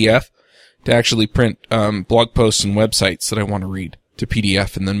print to PDF, to actually print blog posts and websites that I want to read to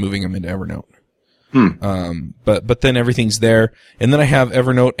PDF and then moving them into Evernote. But then everything's there. And then I have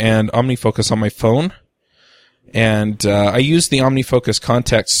Evernote and OmniFocus on my phone. And I use the OmniFocus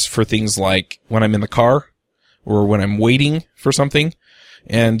contexts for things like when I'm in the car or when I'm waiting for something.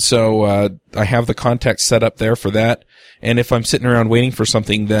 And so I have the context set up there for that. And if I'm sitting around waiting for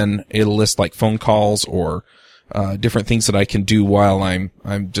something, then it'll list like phone calls or different things that I can do while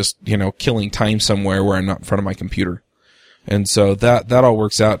I'm just, killing time somewhere where I'm not in front of my computer. And so that all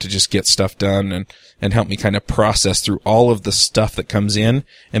works out to just get stuff done and help me kind of process through all of the stuff that comes in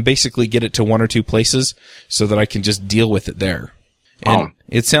and basically get it to one or two places so that I can just deal with it there. And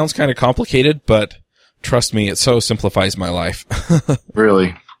it sounds kind of complicated, but trust me, it so simplifies my life.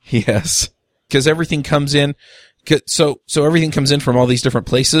 Really? Yes. Because everything comes in. So everything comes in from all these different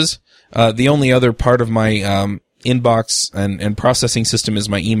places. The only other part of my inbox and processing system is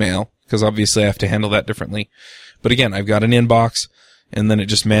my email, because obviously I have to handle that differently. But again, I've got an inbox, and then it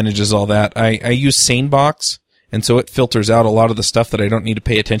just manages all that. I use SaneBox, and so it filters out a lot of the stuff that I don't need to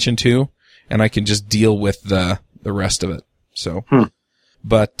pay attention to, and I can just deal with the rest of it. So,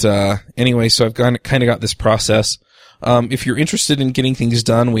 But anyway, so I've kind of got this process. If you're interested in getting things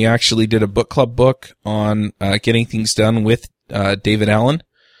done, we actually did a book club book on getting things done with David Allen,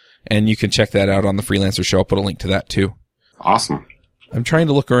 and you can check that out on the Freelancer Show. I'll put a link to that too. Awesome. I'm trying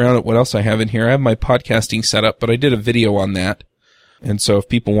to look around at what else I have in here. I have my podcasting set up, but I did a video on that. And so if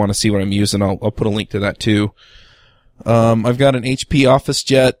people want to see what I'm using, I'll put a link to that too. I've got an HP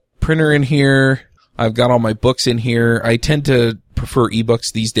OfficeJet printer in here. I've got all my books in here. I tend to prefer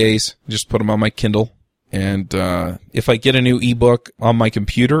ebooks these days. Just put them on my Kindle. And if I get a new ebook on my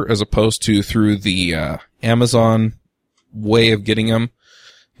computer as opposed to through the Amazon way of getting them,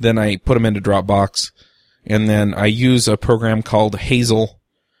 then I put them into Dropbox. And then I use a program called Hazel,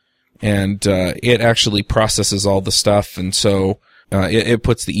 and it actually processes all the stuff. And so it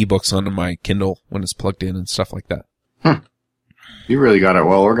puts the ebooks onto my Kindle when it's plugged in and stuff like that. You really got it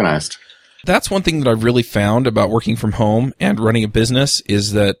well organized. That's one thing that I've really found about working from home and running a business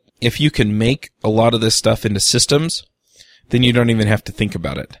is that if you can make a lot of this stuff into systems, then you don't even have to think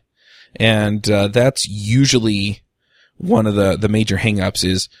about it. And that's usually one of the major hang-ups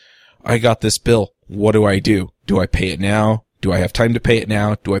is I got this bill. What do I do? Do I pay it now? Do I have time to pay it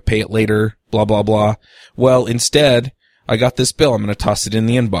now? Do I pay it later? Blah, blah, blah. Well, instead, I got this bill. I'm going to toss it in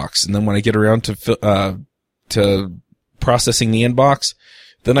the inbox. And then when I get around to processing the inbox,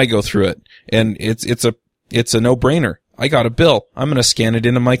 then I go through it. And it's a no-brainer. I got a bill. I'm going to scan it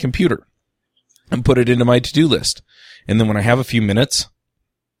into my computer and put it into my to-do list. And then when I have a few minutes,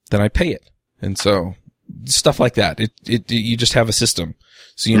 then I pay it. And so stuff like that. You just have a system.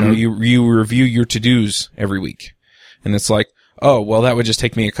 So, you know, you review your to-dos every week. And it's like, oh, well, that would just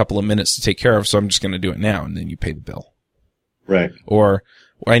take me a couple of minutes to take care of, so I'm just going to do it now. And then you pay the bill. Right. Or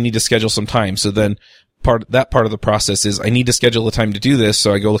I need to schedule some time. So then part of the process is I need to schedule a time to do this.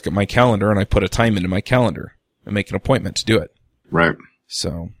 So I go look at my calendar and I put a time into my calendar and make an appointment to do it. Right.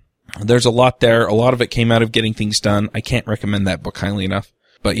 So there's a lot there. A lot of it came out of Getting Things Done. I can't recommend that book highly enough,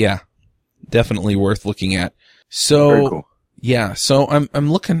 but yeah, definitely worth looking at. So Very cool. Yeah. So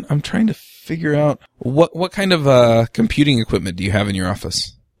I'm trying to figure out what kind of, computing equipment do you have in your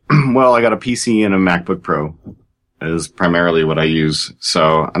office? Well, I got a PC and a MacBook Pro is primarily what I use.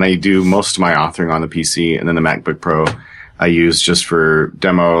 So, and I do most of my authoring on the PC, and then the MacBook Pro I use just for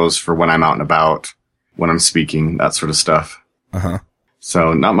demos, for when I'm out and about, when I'm speaking, that sort of stuff. Uh-huh.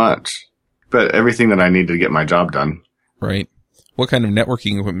 So not much, but everything that I need to get my job done. Right. What kind of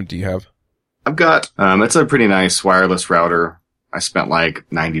networking equipment do you have? I've got, it's a pretty nice wireless router. I spent like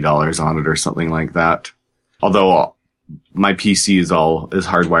 $90 on it or something like that. Although my PC is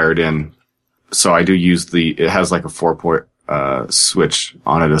hardwired in. So I do use it has like a 4-port, switch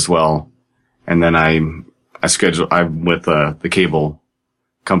on it as well. And then I'm with, the cable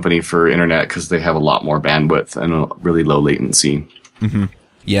company for internet because they have a lot more bandwidth and a really low latency. Mm-hmm.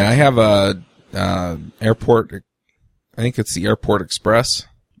 Yeah, I have Airport. I think it's the Airport Express.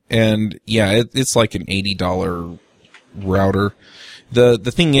 And yeah, it's like an $80 router. The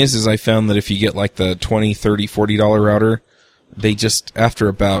thing is I found that if you get like the $20, $30, $40 router, they just, after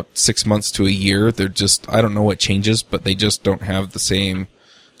about 6 months to a year, they're just, I don't know what changes, but they just don't have the same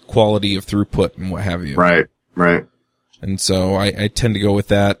quality of throughput and what have you. Right. And so I tend to go with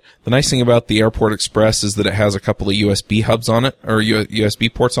that. The nice thing about the Airport Express is that it has a couple of USB hubs on it, or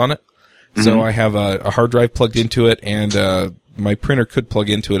USB ports on it. Mm-hmm. So I have a hard drive plugged into it, and my printer could plug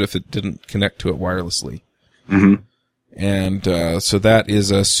into it if it didn't connect to it wirelessly. Mm-hmm. And so that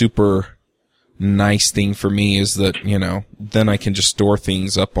is a super nice thing for me, is that, you know, then I can just store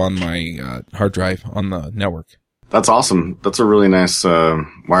things up on my hard drive on the network. That's awesome. That's a really nice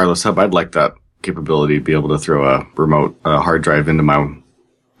wireless hub. I'd like that capability to be able to throw a remote hard drive into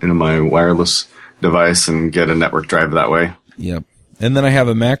my wireless device and get a network drive that way. Yep. And then I have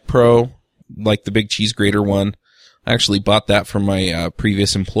a Mac Pro, like the big cheese grater one. I actually bought that from my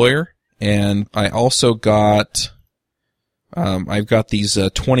previous employer. And I also got, I've got these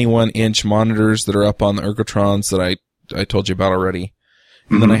 21-inch monitors that are up on the Ergotrons that I told you about already.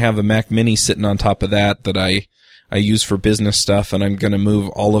 And then I have a Mac Mini sitting on top of that I use for business stuff, and I'm going to move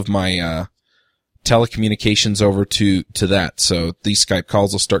all of my telecommunications over to that. So these Skype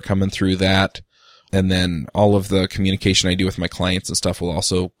calls will start coming through that. And then all of the communication I do with my clients and stuff will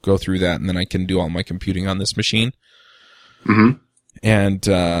also go through that. And then I can do all my computing on this machine. Mm-hmm.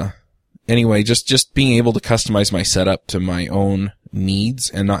 And, anyway, just being able to customize my setup to my own needs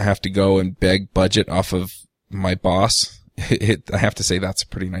and not have to go and beg budget off of my boss. I have to say that's a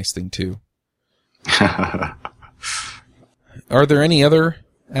pretty nice thing too. Are there any other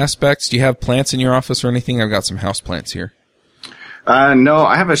aspects? Do you have plants in your office or anything? I've got some house plants here. No,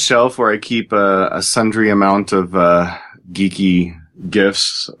 I have a shelf where I keep a sundry amount of geeky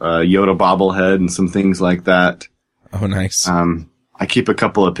gifts, Yoda bobblehead and some things like that. Oh, nice. I keep a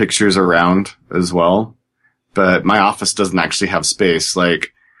couple of pictures around as well, but my office doesn't actually have space.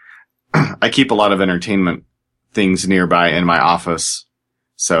 Like, I keep a lot of entertainment things nearby in my office.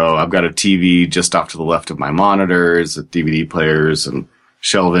 So I've got a TV just off to the left of my monitors, DVD players, and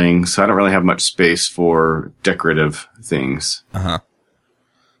shelving. So I don't really have much space for decorative things. Uh-huh.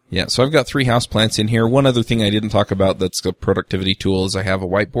 Yeah, so I've got 3 houseplants in here. One other thing I didn't talk about that's a productivity tool is I have a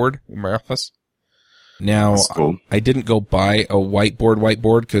whiteboard in my office. Now, cool. I didn't go buy a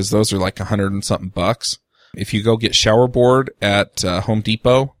whiteboard because those are like $100 and something bucks. If you go get shower board at Home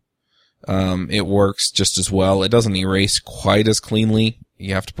Depot, it works just as well. It doesn't erase quite as cleanly.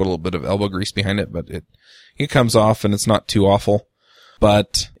 You have to put a little bit of elbow grease behind it, but it comes off and it's not too awful.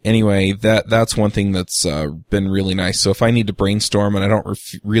 But anyway, that's one thing that's been really nice. So if I need to brainstorm and I don't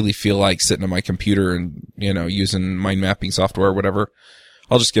really feel like sitting at my computer and, you know, using mind mapping software or whatever,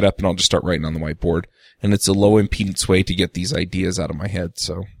 I'll just get up and I'll just start writing on the whiteboard. And it's a low impedance way to get these ideas out of my head.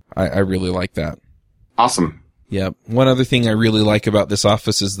 So I really like that. Awesome. Yep. One other thing I really like about this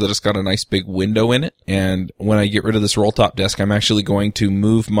office is that it's got a nice big window in it. And when I get rid of this roll top desk, I'm actually going to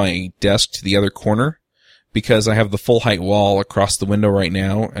move my desk to the other corner because I have the full height wall across the window right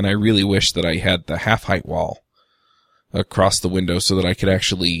now. And I really wish that I had the half height wall across the window so that I could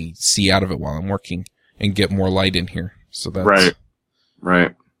actually see out of it while I'm working and get more light in here. So that's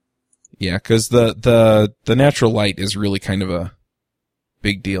right. Yeah. Cause the natural light is really kind of a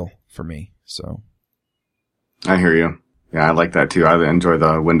big deal for me. So. I hear you. Yeah, I like that too. I enjoy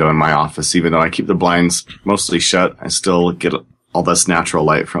the window in my office. Even though I keep the blinds mostly shut, I still get all this natural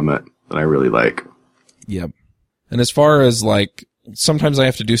light from it that I really like. Yep. And as far as like, sometimes I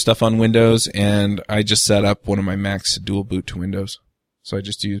have to do stuff on Windows, and I just set up one of my Macs to dual boot to Windows. So I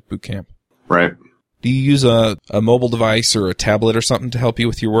just use Boot Camp. Right. Do you use a mobile device or a tablet or something to help you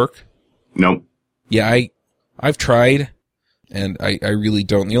with your work? Nope. Yeah, I've tried, and I really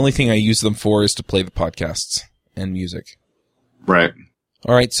don't. The only thing I use them for is to play the podcasts and music. Right.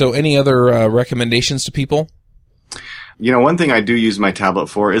 All right. So any other recommendations to people? You know, one thing I do use my tablet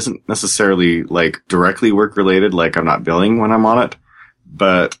for isn't necessarily like directly work related, like I'm not billing when I'm on it,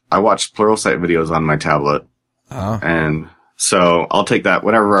 but I watch Pluralsight videos on my tablet. And so I'll take that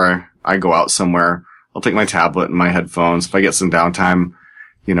whenever I go out somewhere. I'll take my tablet and my headphones. If I get some downtime,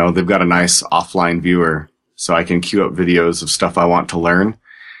 you know, they've got a nice offline viewer so I can queue up videos of stuff I want to learn.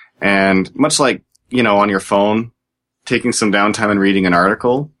 And much like, you know, on your phone, taking some downtime and reading an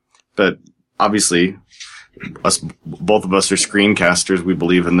article, but obviously both of us are screencasters. We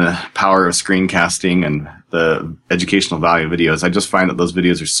believe in the power of screencasting and the educational value of videos. I just find that those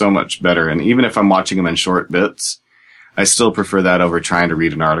videos are so much better. And even if I'm watching them in short bits, I still prefer that over trying to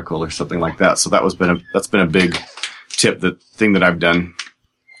read an article or something like that. So that's been a big thing that I've done.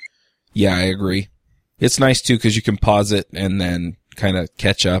 Yeah, I agree. It's nice too, because you can pause it and then kind of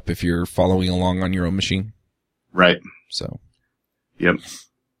catch up if you're following along on your own machine. Right. So. Yep.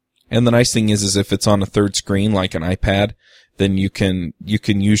 And the nice thing is if it's on a third screen, like an iPad, then you can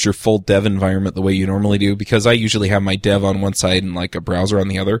use your full dev environment the way you normally do, because I usually have my dev on one side and like a browser on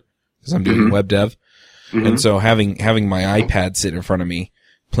the other, because I'm doing web dev. Mm-hmm. And so having my iPad sit in front of me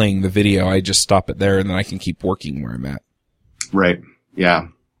playing the video, I just stop it there and then I can keep working where I'm at. Right. Yeah.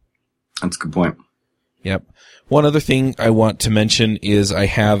 That's a good point. Yep. One other thing I want to mention is I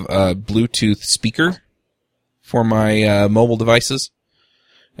have a Bluetooth speaker for my mobile devices.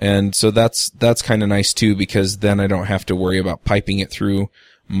 And so that's kind of nice too, because then I don't have to worry about piping it through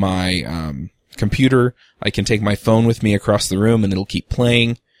my computer. I can take my phone with me across the room and it'll keep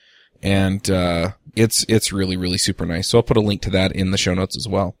playing. And it's really, really super nice. So I'll put a link to that in the show notes as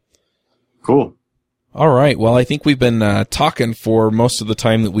well. Cool. All right. Well, I think we've been talking for most of the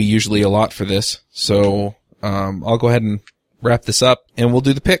time that we usually allot for this. So I'll go ahead and wrap this up and we'll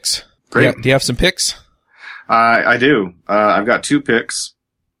do the picks. Great. Do you have some picks? I do. I've got 2 picks.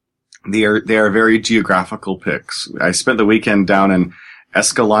 They are very geographical picks. I spent the weekend down in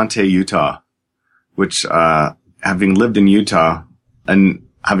Escalante, Utah, which, having lived in Utah and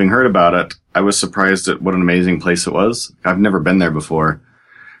having heard about it, I was surprised at what an amazing place it was. I've never been there before.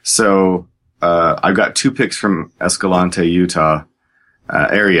 So, I've got 2 picks from Escalante, Utah,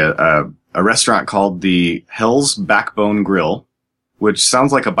 area, a restaurant called the Hell's Backbone Grill, which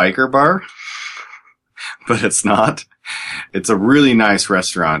sounds like a biker bar, but it's not. It's a really nice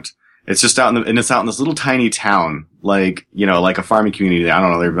restaurant. It's just out in this little tiny town, like, you know, like a farming community. I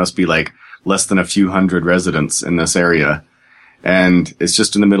don't know, there must be like less than a few hundred residents in this area. And it's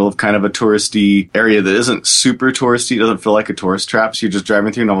just in the middle of kind of a touristy area that isn't super touristy. It doesn't feel like a tourist trap. So you're just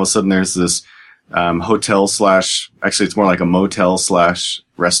driving through and all of a sudden there's this, hotel / actually it's more like a motel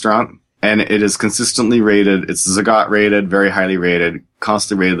 / restaurant. And it is consistently rated. It's Zagat rated, very highly rated,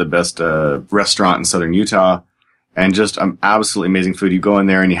 constantly rated the best, restaurant in southern Utah. And just absolutely amazing food. You go in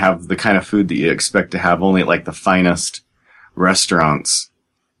there and you have the kind of food that you expect to have only at like the finest restaurants.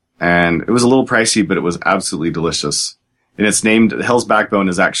 And it was a little pricey, but it was absolutely delicious. And it's named, Hell's Backbone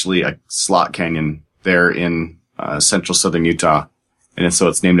is actually a slot canyon there in central southern Utah. And so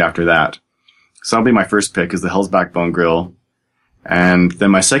it's named after that. So that'll be my first pick, is the Hell's Backbone Grill. And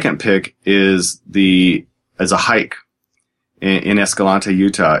then my second pick is a hike in Escalante,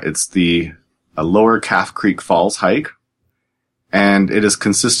 Utah. It's the Lower Calf Creek Falls hike. And it is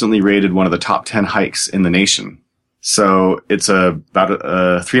consistently rated one of the top 10 hikes in the nation. So it's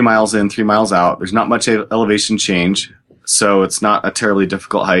about 3 miles in, 3 miles out. There's not much elevation change. So it's not a terribly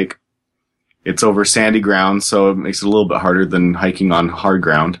difficult hike. It's over sandy ground, so it makes it a little bit harder than hiking on hard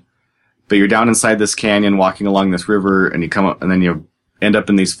ground. But you're down inside this canyon, walking along this river, and you come up, and then you end up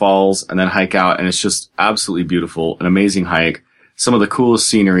in these falls, and then hike out, and it's just absolutely beautiful, an amazing hike. Some of the coolest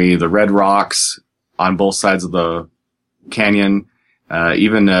scenery, the red rocks, on both sides of the canyon,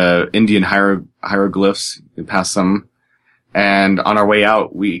 even Indian hieroglyphs. We passed some. And on our way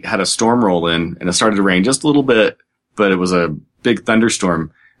out, we had a storm roll in, and it started to rain just a little bit, but it was a big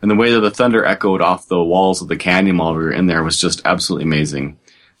thunderstorm. And the way that the thunder echoed off the walls of the canyon while we were in there was just absolutely amazing.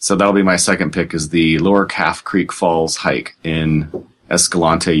 So that'll be my second pick, is the Lower Calf Creek Falls hike in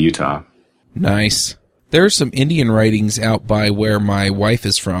Escalante, Utah. Nice. There's some Indian writings out by where my wife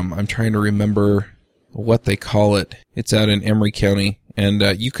is from. I'm trying to remember what they call it. It's out in Emery County, and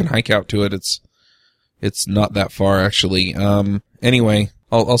you can hike out to it. It's not that far, actually. Anyway,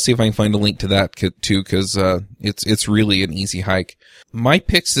 I'll see if I can find a link to that too, because it's really an easy hike. My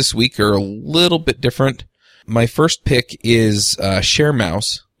picks this week are a little bit different. My first pick is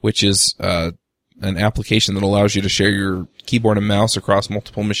ShareMouse, which is an application that allows you to share your keyboard and mouse across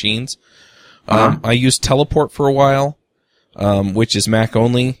multiple machines. I used Teleport for a while, which is Mac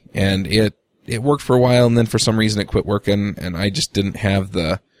only, and it worked for a while, and then for some reason it quit working, and I just didn't have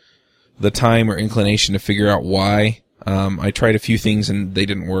the time or inclination to figure out why. I tried a few things and they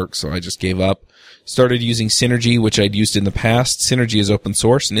didn't work, so I just gave up. Started using Synergy, which I'd used in the past. Synergy is open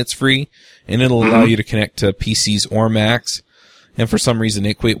source and it's free, and it'll allow you to connect to PCs or Macs. And for some reason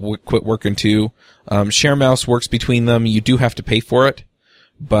it quit working too. ShareMouse works between them. You do have to pay for it,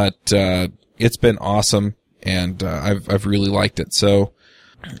 but it's been awesome, and I've really liked it. So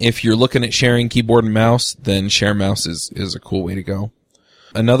if you're looking at sharing keyboard and mouse, then ShareMouse is a cool way to go.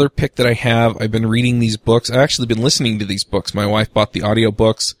 Another pick that I have, I've been reading these books. I've actually been listening to these books. My wife bought the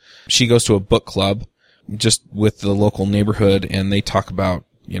audiobooks. She goes to a book club just with the local neighborhood, and they talk about,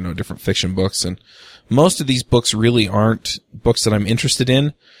 different fiction books. And most of these books really aren't books that I'm interested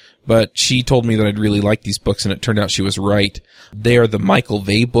in, but she told me that I'd really like these books, and it turned out she was right. They are the Michael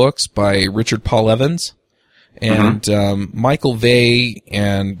Vey books by Richard Paul Evans. And Michael Vey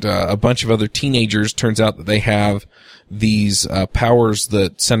and a bunch of other teenagers, turns out that they have these powers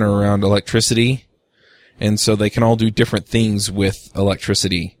that center around electricity, and so they can all do different things with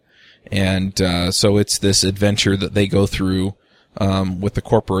electricity. And so it's this adventure that they go through with the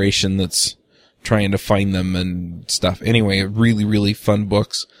corporation that's trying to find them and stuff. Anyway, really, really fun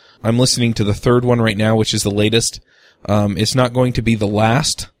books. I'm listening to the third one right now, which is the latest. It's not going to be the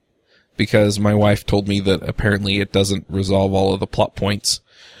last, because my wife told me that apparently it doesn't resolve all of the plot points.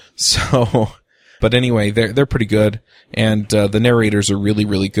 So, but anyway, they're pretty good, and the narrators are really,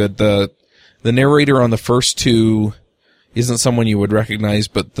 really good. The narrator on the first two isn't someone you would recognize,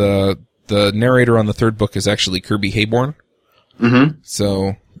 but the narrator on the third book is actually Kirby Hayborn. Mm-hmm.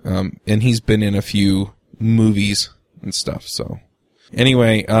 So, and he's been in a few movies and stuff. So,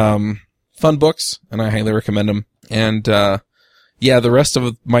 anyway, fun books, and I highly recommend them. And yeah, the rest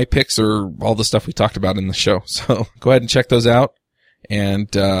of my picks are all the stuff we talked about in the show. So go ahead and check those out. And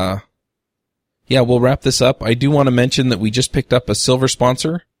yeah, we'll wrap this up. I do want to mention that we just picked up a silver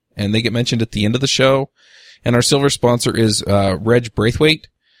sponsor, and they get mentioned at the end of the show. And our silver sponsor is Reg Braithwaite,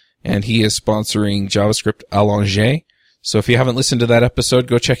 and he is sponsoring JavaScript Allongé. So if you haven't listened to that episode,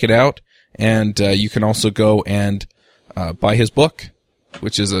 go check it out. And you can also go and buy his book,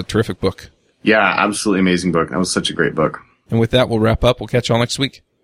 which is a terrific book. Yeah, absolutely amazing book. That was such a great book. And with that, we'll wrap up. We'll catch you all next week.